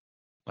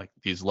like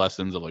these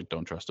lessons of like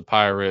don't trust a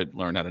pirate,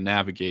 learn how to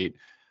navigate.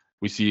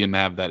 We see him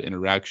have that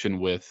interaction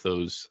with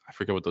those, I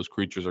forget what those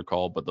creatures are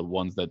called, but the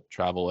ones that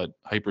travel at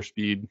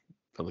hyperspeed,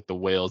 like the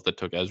whales that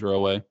took Ezra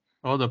away.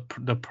 Oh, the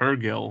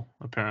Purrgil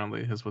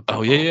apparently is what.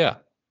 Oh yeah.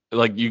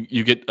 Like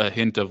you get a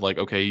hint of like,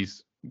 okay,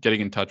 he's getting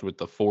in touch with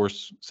the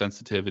Force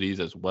sensitivities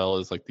as well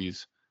as like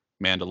these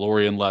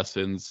Mandalorian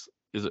lessons.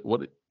 Is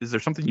there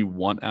something you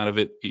want out of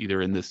it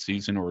either in this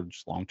season or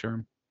just long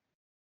term?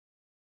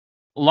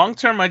 Long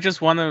term, I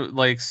just want to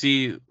like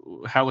see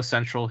how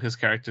essential his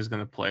character is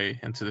going to play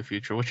into the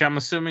future, which I'm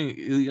assuming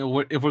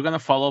if we're going to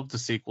follow up the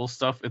sequel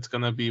stuff, it's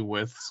going to be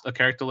with a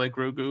character like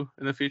Grogu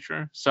in the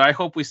future. So I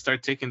hope we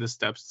start taking the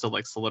steps to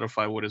like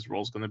solidify what his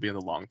role is going to be in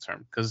the long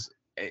term, because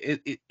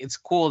it's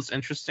cool, it's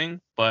interesting,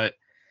 but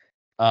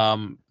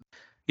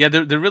yeah,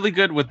 they're really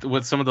good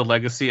with some of the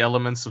legacy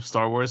elements of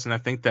Star Wars, and I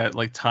think that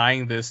like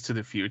tying this to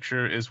the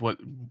future is what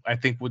I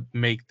think would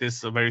make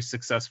this a very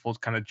successful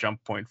kind of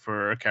jump point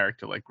for a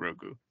character like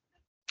Grogu.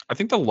 I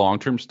think the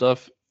long-term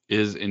stuff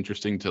is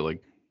interesting to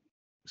like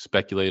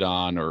speculate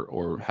on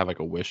or have like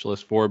a wish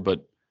list for,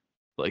 but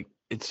like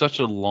it's such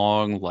a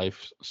long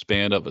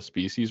lifespan of a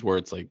species where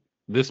it's like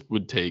this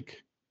would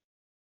take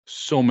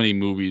so many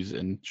movies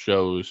and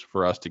shows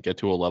for us to get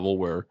to a level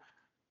where,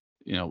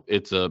 you know,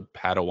 it's a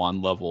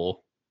Padawan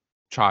level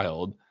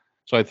child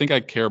So I think I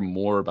care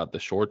more about the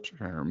short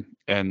term.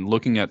 And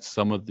looking at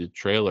some of the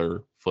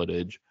trailer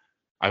footage,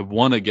 I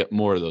want to get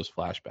more of those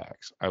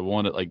flashbacks. I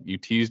want it, like you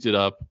teased it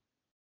up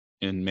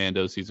in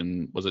Mando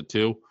season, was it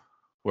 2,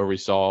 where we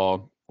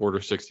saw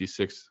Order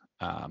 66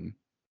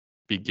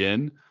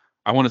 begin.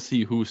 I want to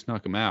see who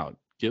snuck him out.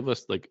 Give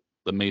us like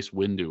the Mace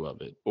Windu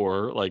of it,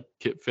 or like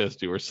Kit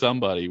Fisto, or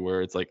somebody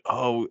where it's like,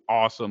 oh,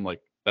 awesome!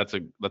 Like that's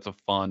a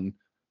fun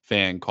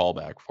fan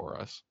callback for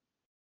us.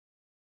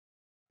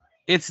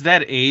 It's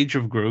that age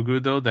of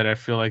Grogu though that I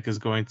feel like is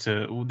going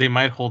to. They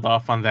might hold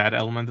off on that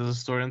element of the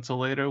story until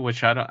later,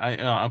 which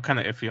I'm kind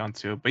of iffy on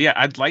too. But yeah,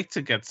 I'd like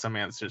to get some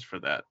answers for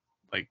that.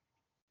 Like,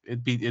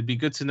 it'd be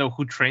good to know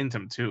who trained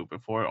him too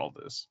before all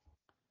this.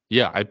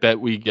 Yeah, I bet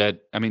we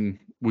get. I mean,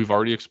 we've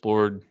already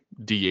explored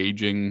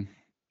de-aging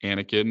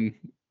Anakin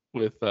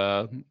with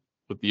the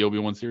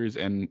Obi-Wan series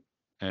and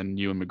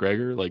Ewan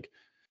McGregor. Like,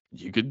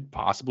 you could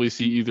possibly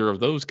see either of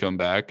those come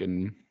back,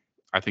 and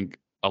I think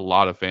a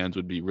lot of fans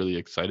would be really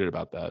excited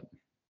about that.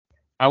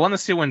 I want to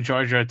see when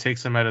Jar Jar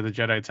takes him out of the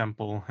Jedi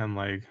Temple and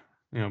like,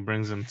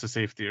 brings him to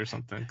safety or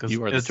something. Because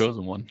you are the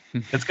chosen one.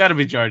 It's got to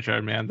be Jar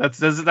Jar, man. That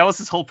was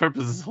his whole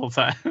purpose this whole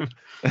time.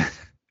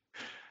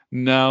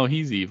 No,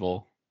 he's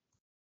evil.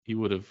 He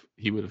would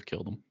have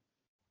killed him.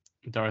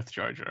 Darth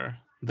Jar Jar.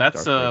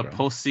 That's a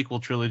post-sequel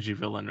trilogy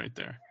villain right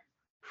there.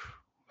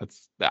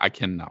 I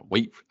cannot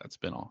wait for that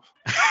spinoff.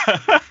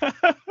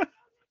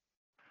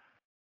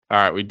 All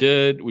right, we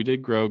did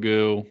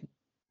Grogu.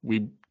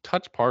 We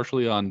touched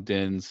partially on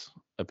Din's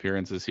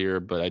appearances here,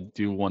 but I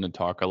do want to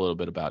talk a little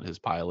bit about his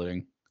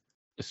piloting,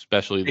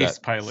 especially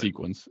that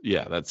sequence.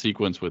 Yeah, that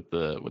sequence with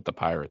the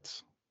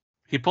pirates.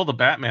 He pulled a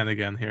Batman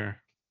again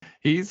here.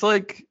 He's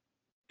like,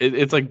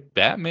 it's like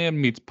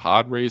Batman meets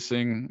pod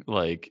racing.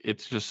 Like,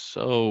 it's just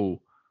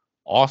so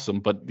awesome.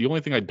 But the only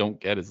thing I don't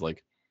get is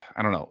like,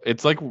 I don't know.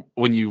 It's like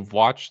when you've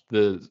watched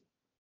the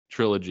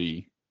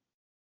trilogy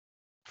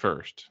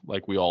first,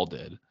 like we all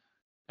did,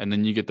 and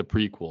then you get the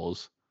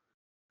prequels.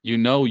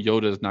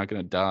 Yoda's not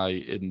going to die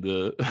in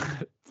the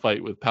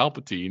fight with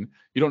Palpatine.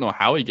 You don't know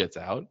how he gets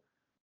out,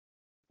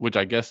 which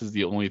I guess is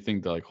the only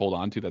thing to like hold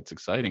on to that's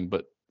exciting.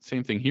 But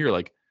same thing here,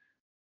 like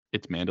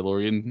it's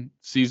Mandalorian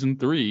season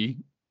 3,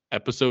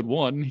 episode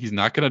 1. He's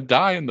not going to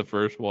die in the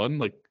first one.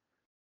 Like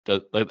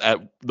at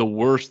the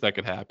worst that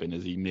could happen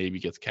is he maybe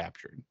gets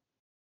captured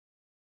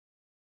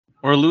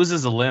or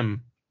loses a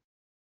limb.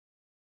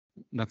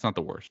 That's not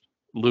the worst.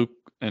 Luke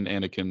and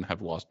Anakin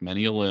have lost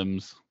many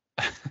limbs.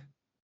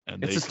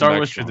 And it's a Star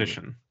Wars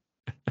tradition.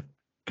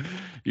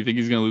 You think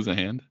he's going to lose a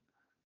hand?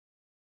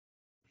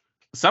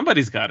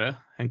 Somebody's gotta.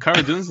 And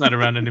Cara Dune's not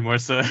around anymore,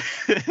 so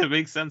it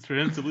makes sense for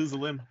him to lose a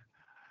limb.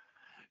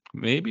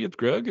 Maybe it's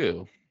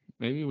Grogu.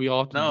 Maybe we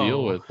all have to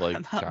deal with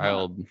like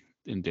child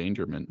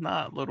endangerment.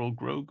 Not little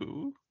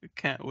Grogu. I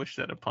can't wish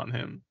that upon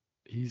him.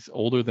 He's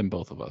older than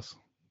both of us.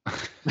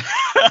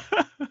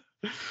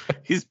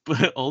 He's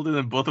older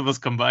than both of us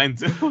combined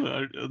too.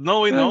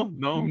 No.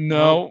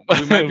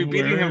 We might be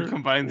beating him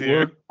combined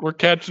here. We're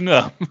catching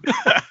up.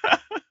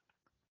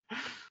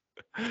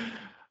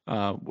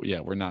 Yeah,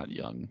 we're not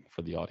young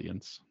for the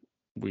audience.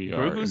 We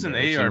are Grogu's an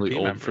AARP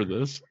old member for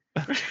this.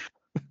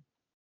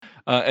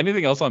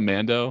 Anything else on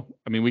Mando?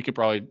 I mean, we could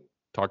probably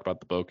talk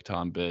about the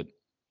Bo-Katan bit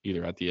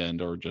either at the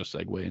end or just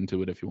segue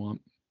into it if you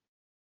want.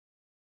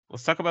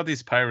 Let's talk about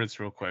these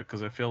pirates real quick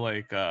because I feel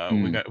like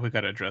we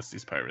got to address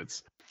these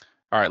pirates.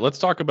 All right, let's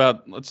talk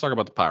about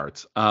the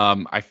pirates.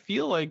 I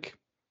feel like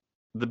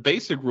the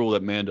basic rule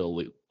that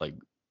Mando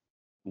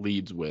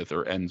leads with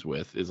or ends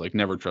with is like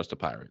never trust a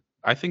pirate.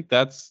 I think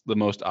that's the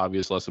most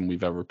obvious lesson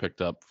we've ever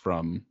picked up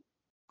from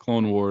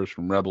Clone Wars,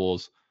 from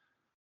Rebels,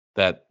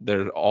 that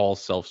they're all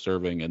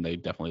self-serving and they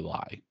definitely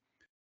lie.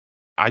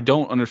 I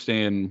don't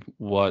understand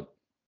what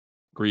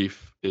Greef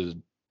is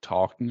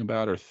talking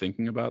about or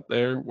thinking about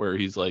there, where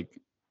he's like,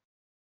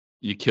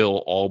 you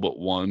kill all but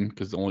one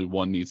because only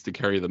one needs to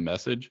carry the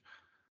message.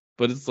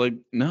 But it's like,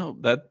 no,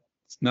 that's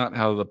not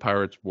how the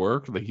pirates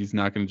work. Like, he's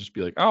not going to just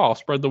be like, oh, I'll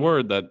spread the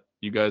word that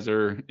you guys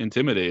are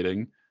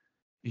intimidating.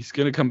 He's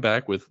going to come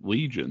back with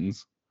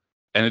legions.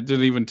 And it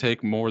didn't even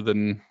take more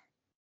than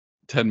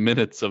 10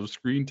 minutes of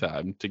screen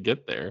time to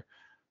get there.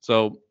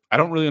 So I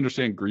don't really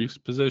understand Greef's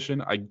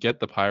position. I get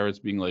the pirates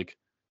being like,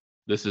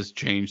 this is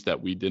change that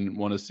we didn't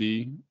want to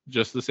see.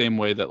 Just the same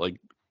way that like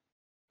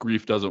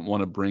Greef doesn't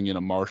want to bring in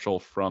a marshal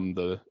from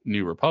the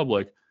New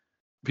Republic.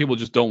 People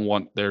just don't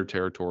want their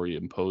territory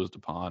imposed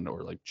upon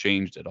or like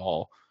changed at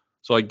all.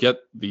 So I get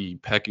the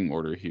pecking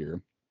order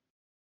here.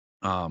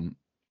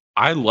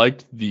 I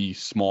liked the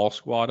small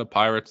squad of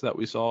pirates that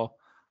we saw.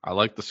 I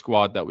liked the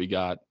squad that we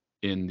got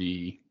in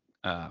the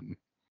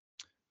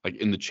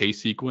in the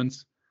chase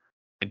sequence.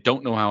 I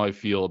don't know how I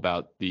feel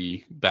about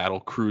the battle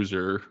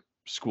cruiser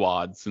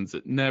squad, since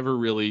it never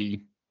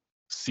really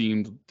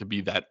seemed to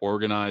be that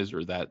organized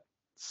or that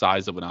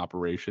size of an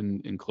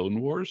operation in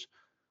Clone Wars.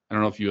 I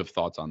don't know if you have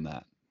thoughts on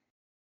that.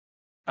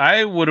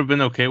 I would have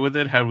been okay with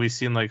it had we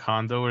seen like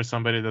Hondo or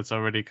somebody that's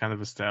already kind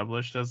of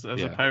established as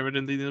a pirate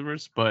in the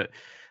universe. But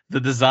the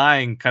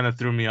design kind of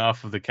threw me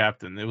off of the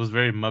captain. It was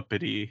very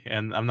Muppety,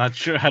 and I'm not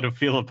sure how to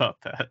feel about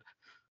that.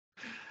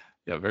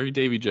 Yeah, very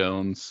Davy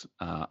Jones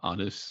on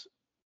his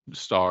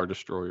Star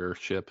Destroyer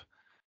ship.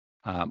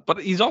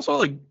 But he's also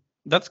like,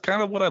 that's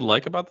kind of what I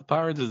like about the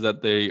pirates, is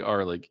that they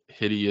are like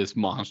hideous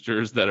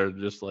monsters that are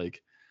just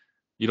like,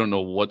 you don't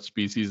know what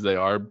species they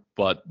are,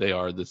 but they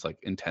are this like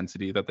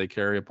intensity that they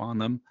carry upon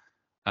them.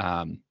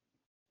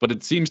 But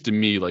it seems to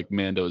me like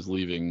Mando is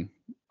leaving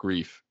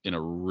Greef in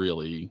a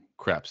really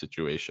crap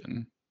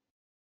situation.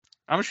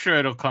 I'm sure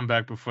it'll come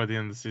back before the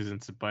end of the season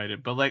to bite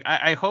it, but like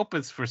I hope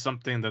it's for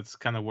something that's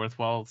kind of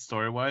worthwhile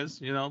story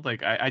wise.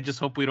 Like I just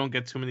hope we don't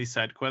get too many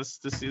side quests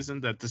this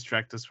season that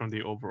distract us from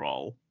the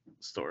overall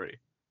story.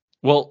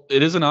 Well,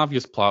 it is an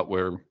obvious plot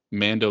where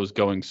Mando's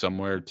going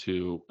somewhere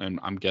to, and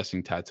I'm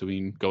guessing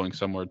Tatooine, going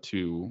somewhere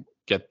to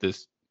get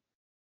this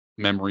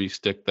memory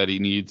stick that he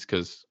needs,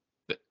 because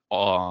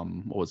what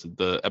was it,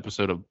 the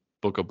episode of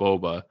Book of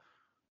Boba,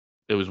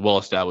 it was well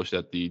established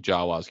that the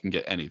Jawas can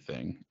get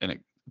anything, and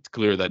it's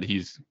clear that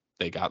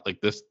they got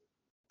like this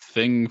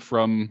thing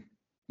from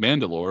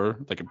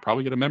Mandalore. They could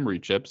probably get a memory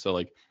chip, so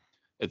like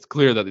it's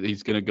clear that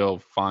he's gonna go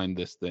find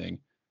this thing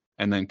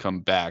and then come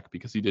back,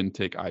 because he didn't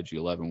take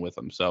IG-11 with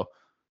him. So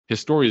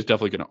his story is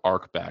definitely going to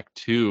arc back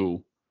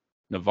to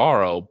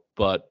Navarro,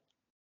 but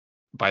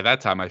by that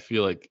time I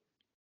feel like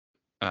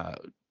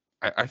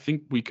I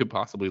think we could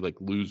possibly like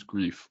lose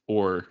Greef,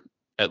 or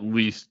at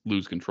least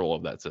lose control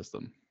of that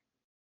system.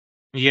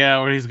 Yeah,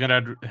 or he's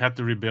gonna have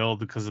to rebuild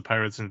because the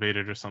pirates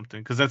invaded or something.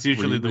 Because that's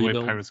usually the way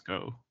pirates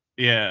go.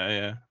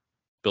 Yeah.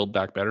 Build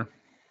back better.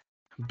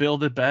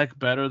 Build it back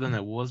better than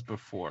it was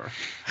before.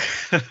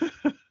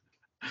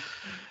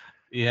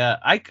 Yeah,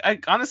 I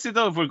honestly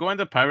though, if we're going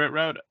the pirate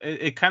route,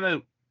 it kind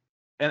of,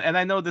 and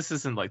I know this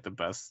isn't like the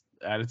best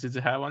attitude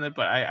to have on it,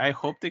 but I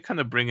hope they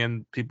kind of bring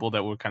in people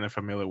that we're kind of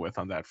familiar with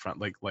on that front,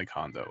 like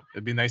Hondo.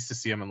 It'd be nice to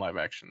see him in live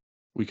action.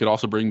 We could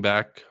also bring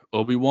back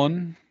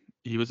Obi-Wan.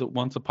 He was at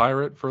once a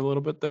pirate for a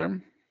little bit there.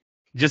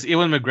 Just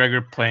Ewan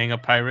McGregor playing a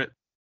pirate.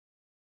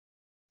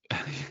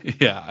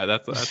 Yeah,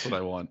 that's what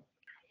I want.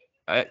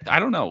 I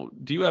don't know.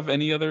 Do you have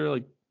any other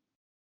like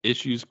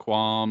issues,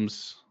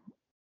 qualms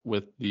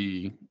with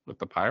the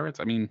pirates?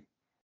 I mean,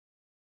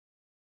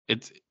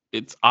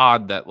 it's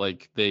odd that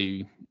like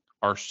they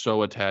are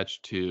so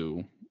attached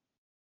to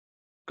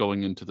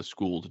going into the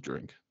school to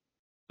drink.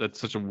 That's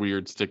such a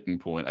weird sticking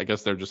point. I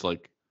guess they're just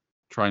like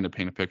trying to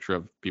paint a picture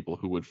of people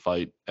who would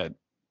fight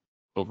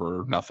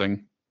over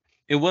nothing.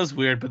 It was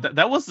weird, but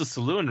that was the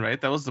saloon, right?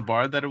 That was the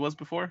bar that it was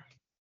before.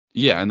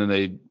 Yeah, and then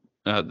they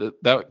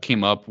that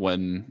came up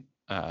when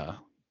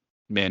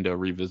Mando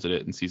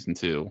revisited it in season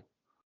 2,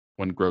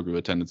 when Grogu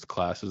attended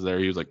classes there.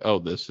 He was like, "Oh,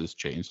 this has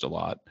changed a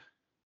lot,"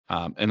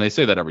 and they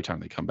say that every time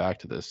they come back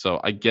to this. So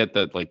I get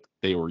that like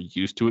they were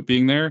used to it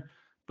being there,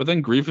 but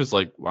then Greef is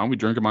like, "Why don't we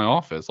drink in my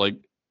office?" Like,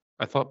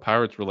 I thought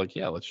pirates were like,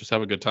 "Yeah, let's just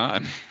have a good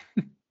time."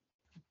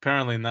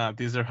 Apparently not.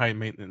 These are high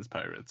maintenance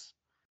pirates.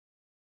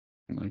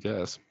 I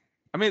guess.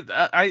 I mean,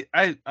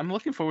 I'm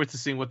looking forward to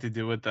seeing what they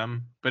do with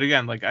them. But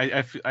again, like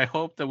I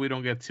hope that we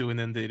don't get too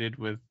inundated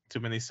with too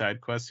many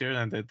side quests here,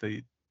 and that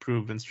they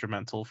prove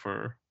instrumental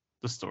for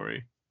the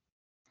story.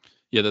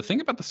 Yeah, the thing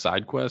about the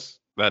side quests,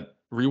 that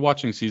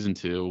rewatching season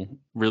 2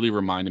 really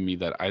reminded me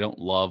that I don't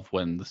love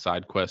when the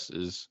side quest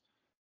is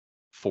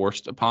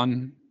forced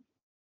upon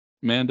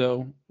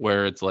Mando,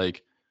 where it's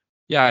like,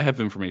 yeah, I have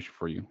information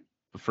for you,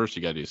 but first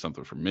you got to do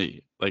something for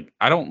me. Like,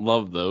 I don't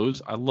love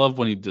those. I love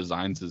when he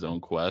designs his own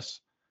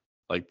quests.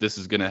 Like, this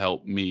is going to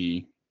help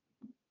me,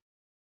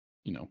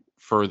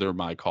 further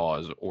my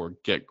cause, or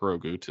get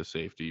Grogu to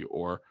safety,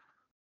 or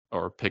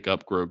pick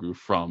up Grogu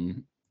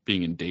from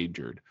being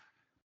endangered.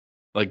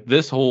 Like,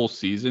 this whole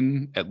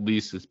season at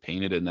least is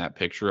painted in that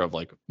picture of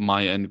like,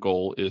 my end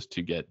goal is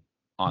to get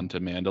onto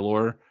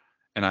Mandalore,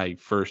 and I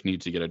first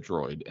need to get a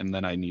droid, and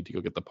then I need to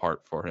go get the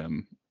part for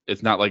him.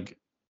 It's not like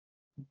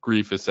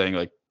Greef is saying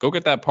like, go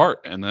get that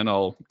part and then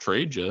I'll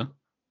trade you.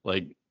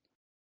 Like,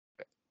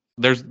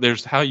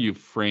 there's how you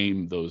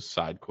frame those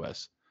side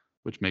quests,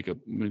 which makes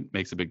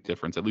a big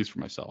difference, at least for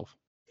myself.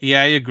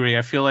 Yeah, I agree.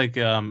 I feel like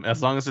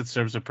as long as it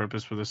serves a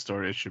purpose for the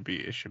story, it should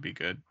be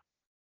good.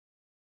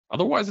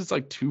 Otherwise, it's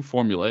like too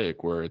formulaic,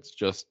 where it's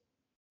just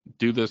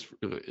do this.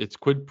 It's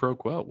quid pro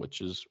quo,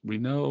 which is, we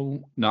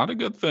know, not a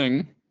good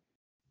thing.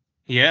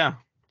 Yeah,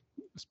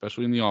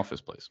 especially in the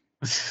Office place.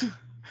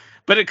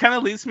 But it kind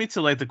of leads me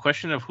to like the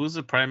question of who's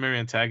the primary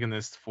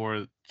antagonist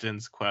for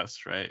Jin's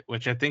quest, right?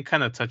 Which I think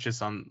kind of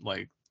touches on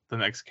like the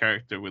next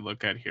character we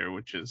look at here,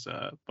 which is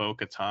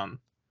Bo-Katan.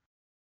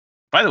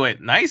 By the way,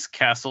 nice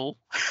castle.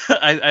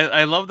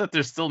 I love that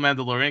there's still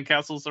Mandalorian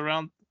castles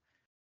around.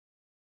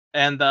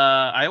 And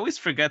I always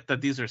forget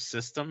that these are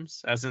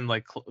systems, as in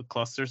like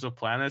clusters of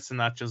planets, and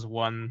not just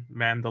one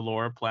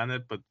Mandalore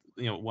planet, but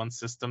one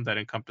system that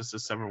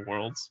encompasses several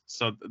worlds.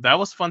 So that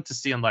was fun to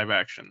see in live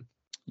action.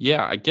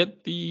 Yeah, I get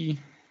I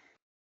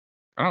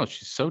don't know,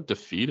 she's so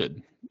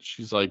defeated.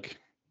 She's like,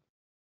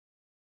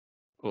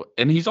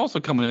 and he's also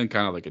coming in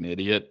kind of like an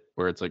idiot,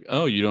 where it's like,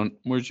 oh,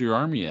 where's your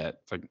army at?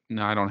 It's like,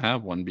 no, I don't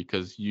have one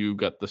because you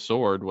got the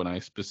sword when I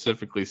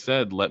specifically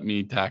said, let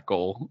me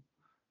tackle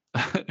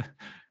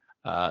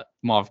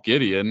Moff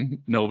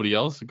Gideon. Nobody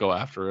else go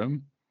after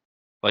him.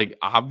 Like,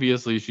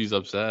 obviously she's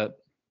upset.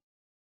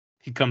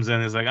 He comes in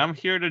and is like, I'm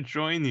here to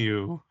join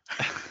you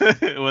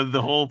when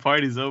the whole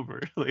party's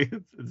over. Like,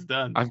 it's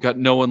done. I've got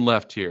no one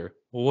left here.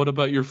 Well, what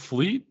about your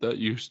fleet that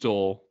you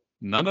stole?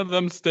 None of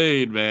them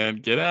stayed, man.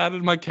 Get out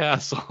of my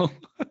castle.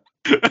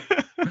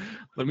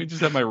 Let me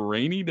just have my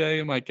rainy day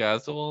in my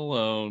castle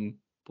alone.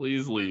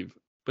 Please leave.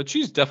 But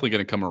she's definitely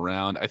going to come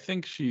around. I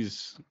think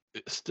she's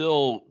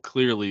still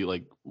clearly,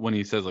 like, when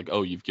he says, like,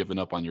 oh, you've given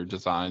up on your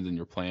designs and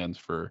your plans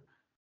for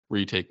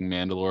retaking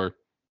Mandalore,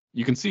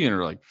 you can see in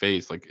her, like,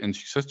 face, like, and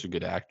she's such a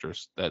good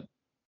actress that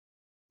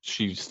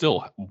she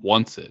still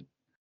wants it.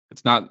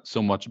 It's not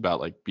so much about,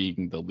 like,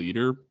 being the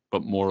leader,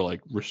 but more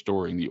like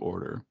restoring the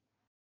order.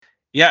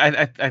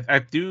 Yeah, I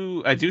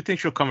do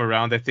think she'll come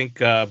around. I think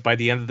by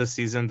the end of the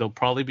season they'll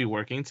probably be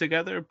working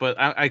together. But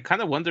I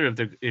kind of wonder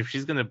if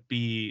she's gonna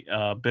be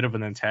a bit of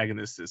an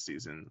antagonist this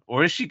season,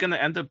 or is she gonna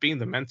end up being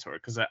the mentor?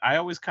 Because I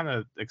always kind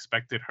of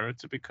expected her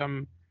to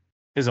become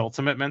his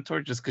ultimate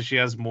mentor, just because she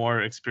has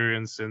more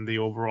experience in the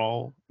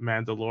overall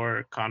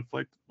Mandalore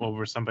conflict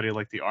over somebody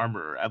like the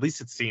Armorer. At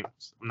least it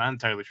seems. I'm not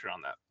entirely sure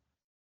on that.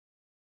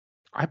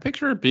 I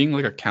picture it being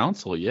like a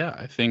council. Yeah,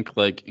 I think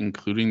like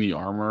including the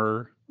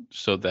Armorer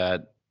so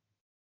that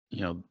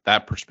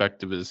that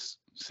perspective is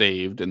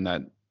saved and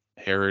that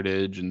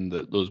heritage and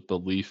that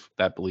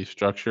belief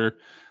structure,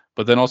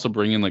 but then also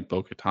bring in like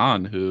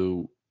Bo-Katan,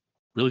 who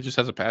really just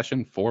has a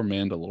passion for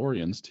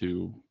Mandalorians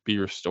to be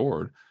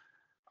restored.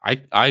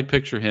 I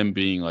picture him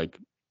being like,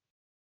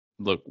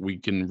 look, we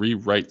can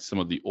rewrite some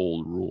of the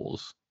old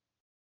rules.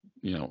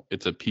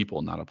 It's a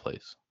people, not a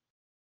place.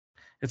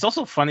 It's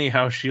also funny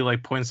how she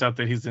like points out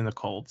that he's in a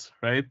cult,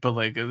 right? But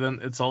like then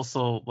it's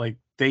also like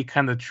they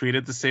kind of treat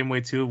it the same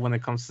way too when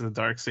it comes to the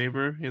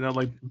Darksaber.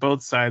 Like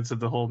both sides of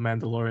the whole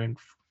Mandalorian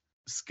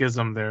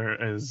schism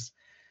there is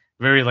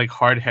very like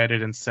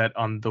hard-headed and set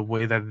on the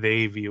way that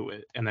they view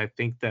it. And I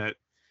think that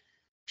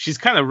she's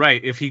kind of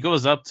right. If he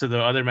goes up to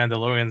the other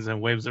Mandalorians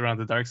and waves around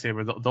the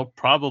Darksaber, they'll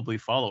probably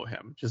follow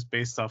him just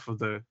based off of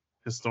the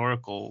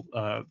historical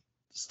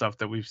stuff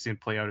that we've seen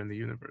play out in the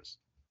universe.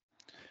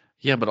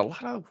 Yeah, but a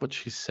lot of what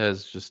she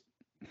says just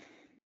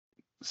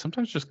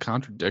sometimes just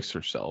contradicts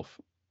herself.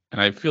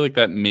 And I feel like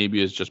that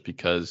maybe is just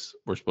because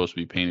we're supposed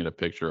to be painting a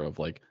picture of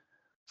like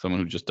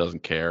someone who just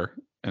doesn't care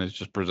and is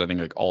just presenting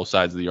like all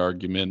sides of the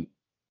argument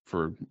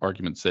for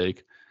argument's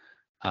sake.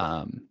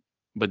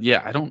 But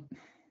yeah, I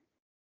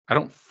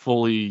don't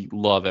fully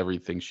love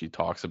everything she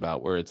talks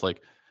about where it's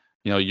like,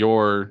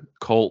 your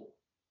cult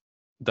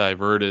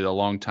diverted a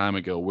long time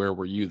ago. Where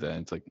were you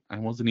then? It's like, I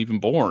wasn't even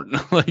born.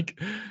 Like,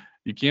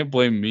 you can't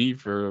blame me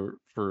for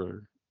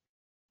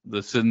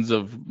the sins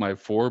of my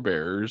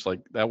forebears.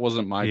 Like, that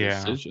wasn't my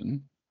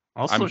decision.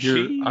 Also,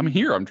 I'm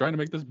here. I'm trying to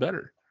make this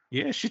better.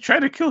 Yeah, she tried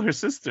to kill her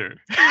sister,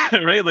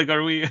 right? Like,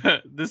 are we?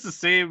 This is the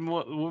same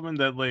woman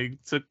that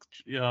like took,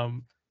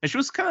 and she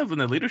was kind of in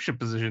a leadership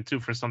position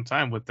too for some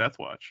time with Death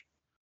Watch.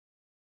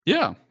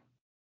 Yeah.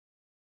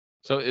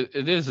 So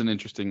it is an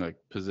interesting like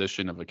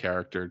position of a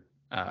character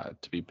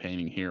to be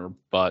painting here,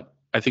 but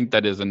I think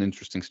that is an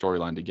interesting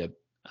storyline to get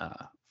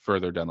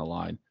further down the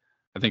line.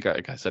 I think,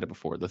 like I said it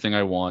before, the thing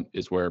I want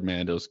is where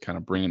Mando's kind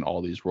of bringing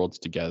all these worlds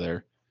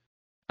together,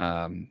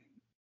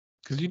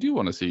 because you do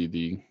want to see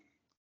the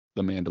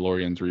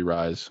Mandalorians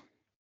re-rise.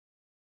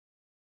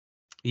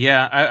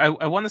 Yeah,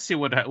 I want to see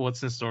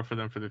what's in store for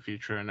them for the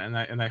future,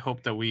 and I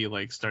hope that we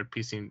like start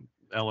piecing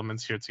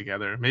elements here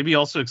together. Maybe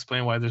also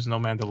explain why there's no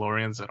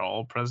Mandalorians at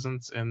all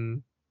present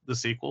in the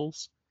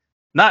sequels.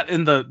 Not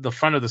in the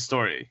front of the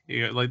story.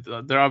 Like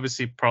they're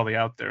obviously probably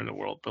out there in the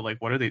world, but like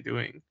what are they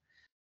doing?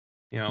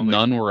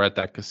 None were at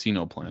that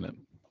casino planet.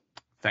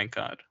 Thank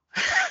God.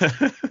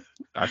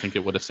 I think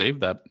it would have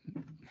saved that.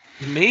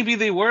 Maybe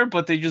they were,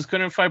 but they just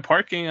couldn't find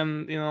parking,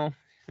 and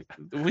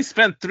we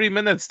spent 3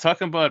 minutes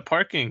talking about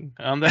parking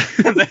on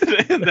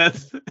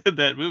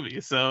that movie.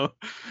 So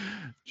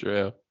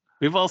true.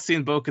 We've all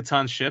seen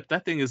Bo-Katan's ship.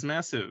 That thing is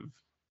massive.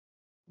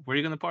 Where are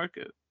you gonna park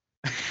it?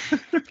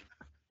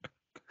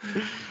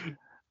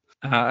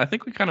 I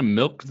think we kind of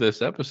milked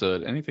this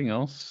episode. Anything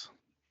else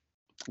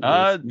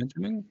worth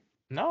mentioning?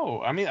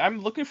 No, I mean I'm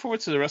looking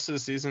forward to the rest of the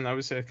season.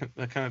 Obviously, I think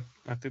that kind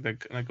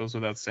of goes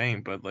without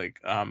saying, but like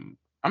I'm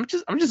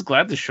just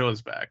glad the show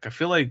is back. I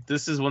feel like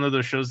this is one of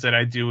those shows that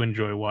I do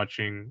enjoy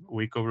watching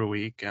week over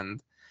week,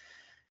 and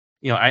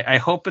I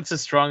hope it's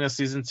as strong as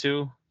season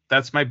 2.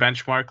 That's my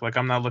benchmark. Like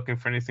I'm not looking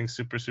for anything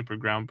super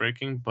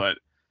groundbreaking, but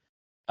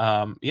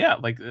yeah,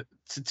 like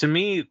to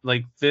me,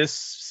 like this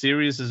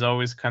series has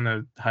always kind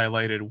of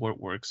highlighted what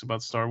works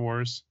about Star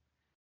Wars.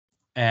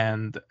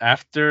 And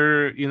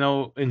after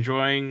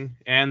enjoying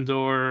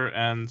Andor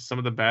and some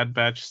of the Bad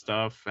Batch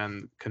stuff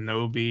and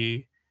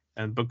Kenobi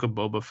and Book of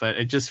Boba Fett,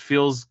 it just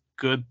feels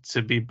good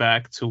to be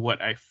back to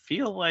what I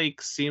feel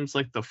like seems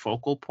like the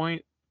focal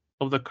point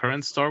of the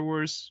current Star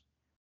Wars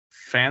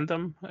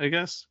fandom, I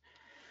guess.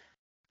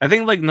 I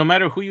think like no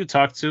matter who you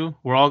talk to,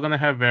 we're all gonna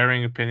have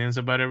varying opinions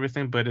about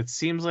everything, but it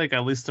seems like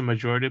at least the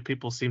majority of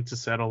people seem to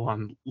settle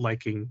on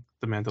liking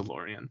The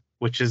Mandalorian,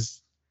 which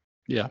is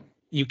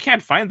you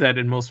can't find that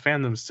in most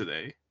fandoms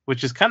today,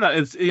 which is kind of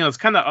it's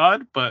kind of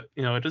odd, but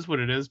it is what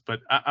it is. But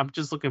I'm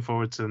just looking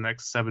forward to the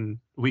next 7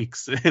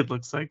 weeks. It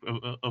looks like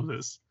of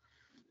this.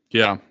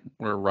 Yeah,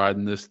 we're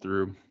riding this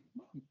through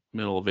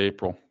middle of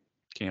April.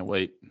 Can't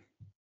wait.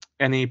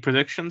 Any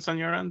predictions on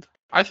your end?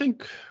 I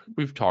think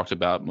we've talked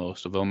about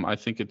most of them. I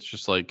think it's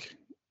just like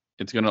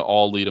it's going to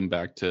all lead them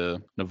back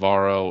to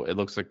Navarro. It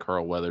looks like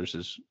Carl Weathers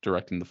is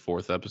directing the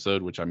 4th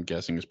episode, which I'm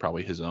guessing is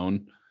probably his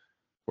own,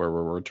 where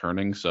we're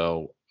returning.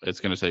 So it's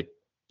going to take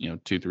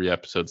 2-3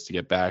 episodes to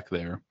get back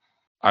there.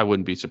 I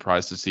wouldn't be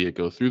surprised to see it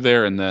go through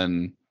there and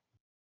then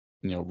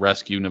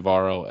rescue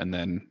Navarro, and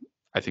then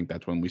I think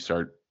that's when we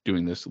start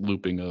doing this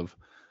looping of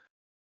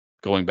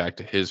going back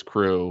to his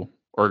crew,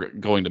 or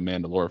going to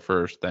Mandalore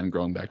first, then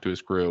going back to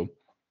his crew.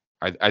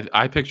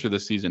 I picture the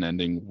season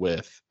ending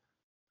with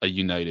a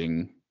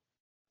uniting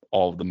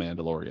all of the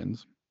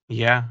Mandalorians.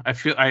 Yeah,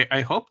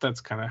 I hope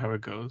that's kind of how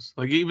it goes.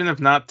 Like, even if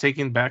not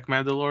taking back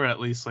Mandalore, at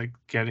least like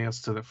getting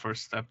us to the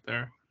first step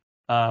there.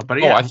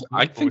 But yeah,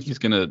 I think he's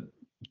gonna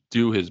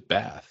do his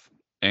bath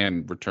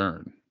and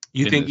return.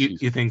 You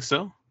think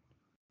so?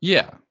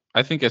 Yeah,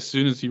 I think as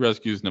soon as he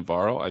rescues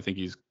Navarro, I think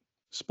he's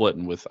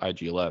splitting with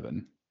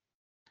IG-11.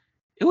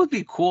 It would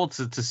be cool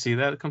to see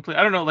that complete.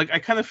 I don't know. Like, I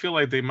kind of feel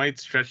like they might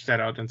stretch that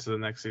out into the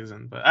next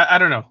season, but I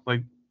don't know.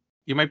 Like,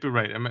 you might be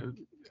right.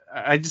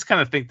 I just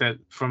kind of think that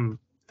from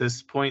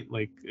this point,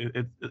 like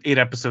 8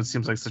 episodes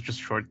seems like such a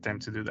short time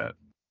to do that.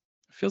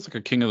 It feels like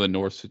a King of the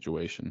North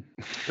situation.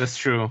 That's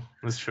true.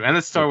 And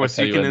it's Star Wars,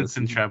 so you can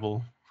instant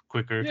travel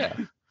quicker. Yeah.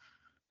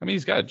 I mean,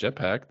 he's got a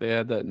jetpack. They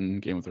had that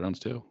in Game of Thrones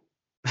too.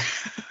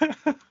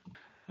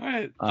 All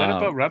right, that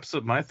about wraps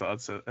up my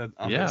thoughts on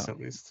this, at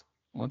least.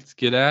 Let's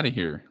get out of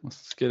here. Let's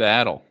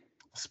skedaddle.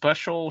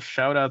 Special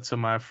shout out to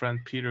my friend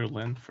Peter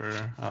Lynn for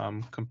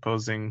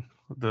composing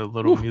the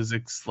little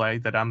music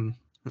slide that I'm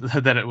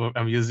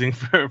using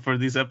for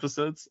these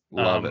episodes.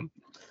 Love it.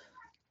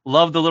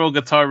 Love the little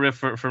guitar riff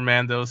for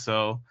Mando.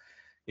 So,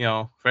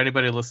 for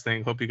anybody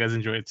listening, hope you guys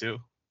enjoy it too.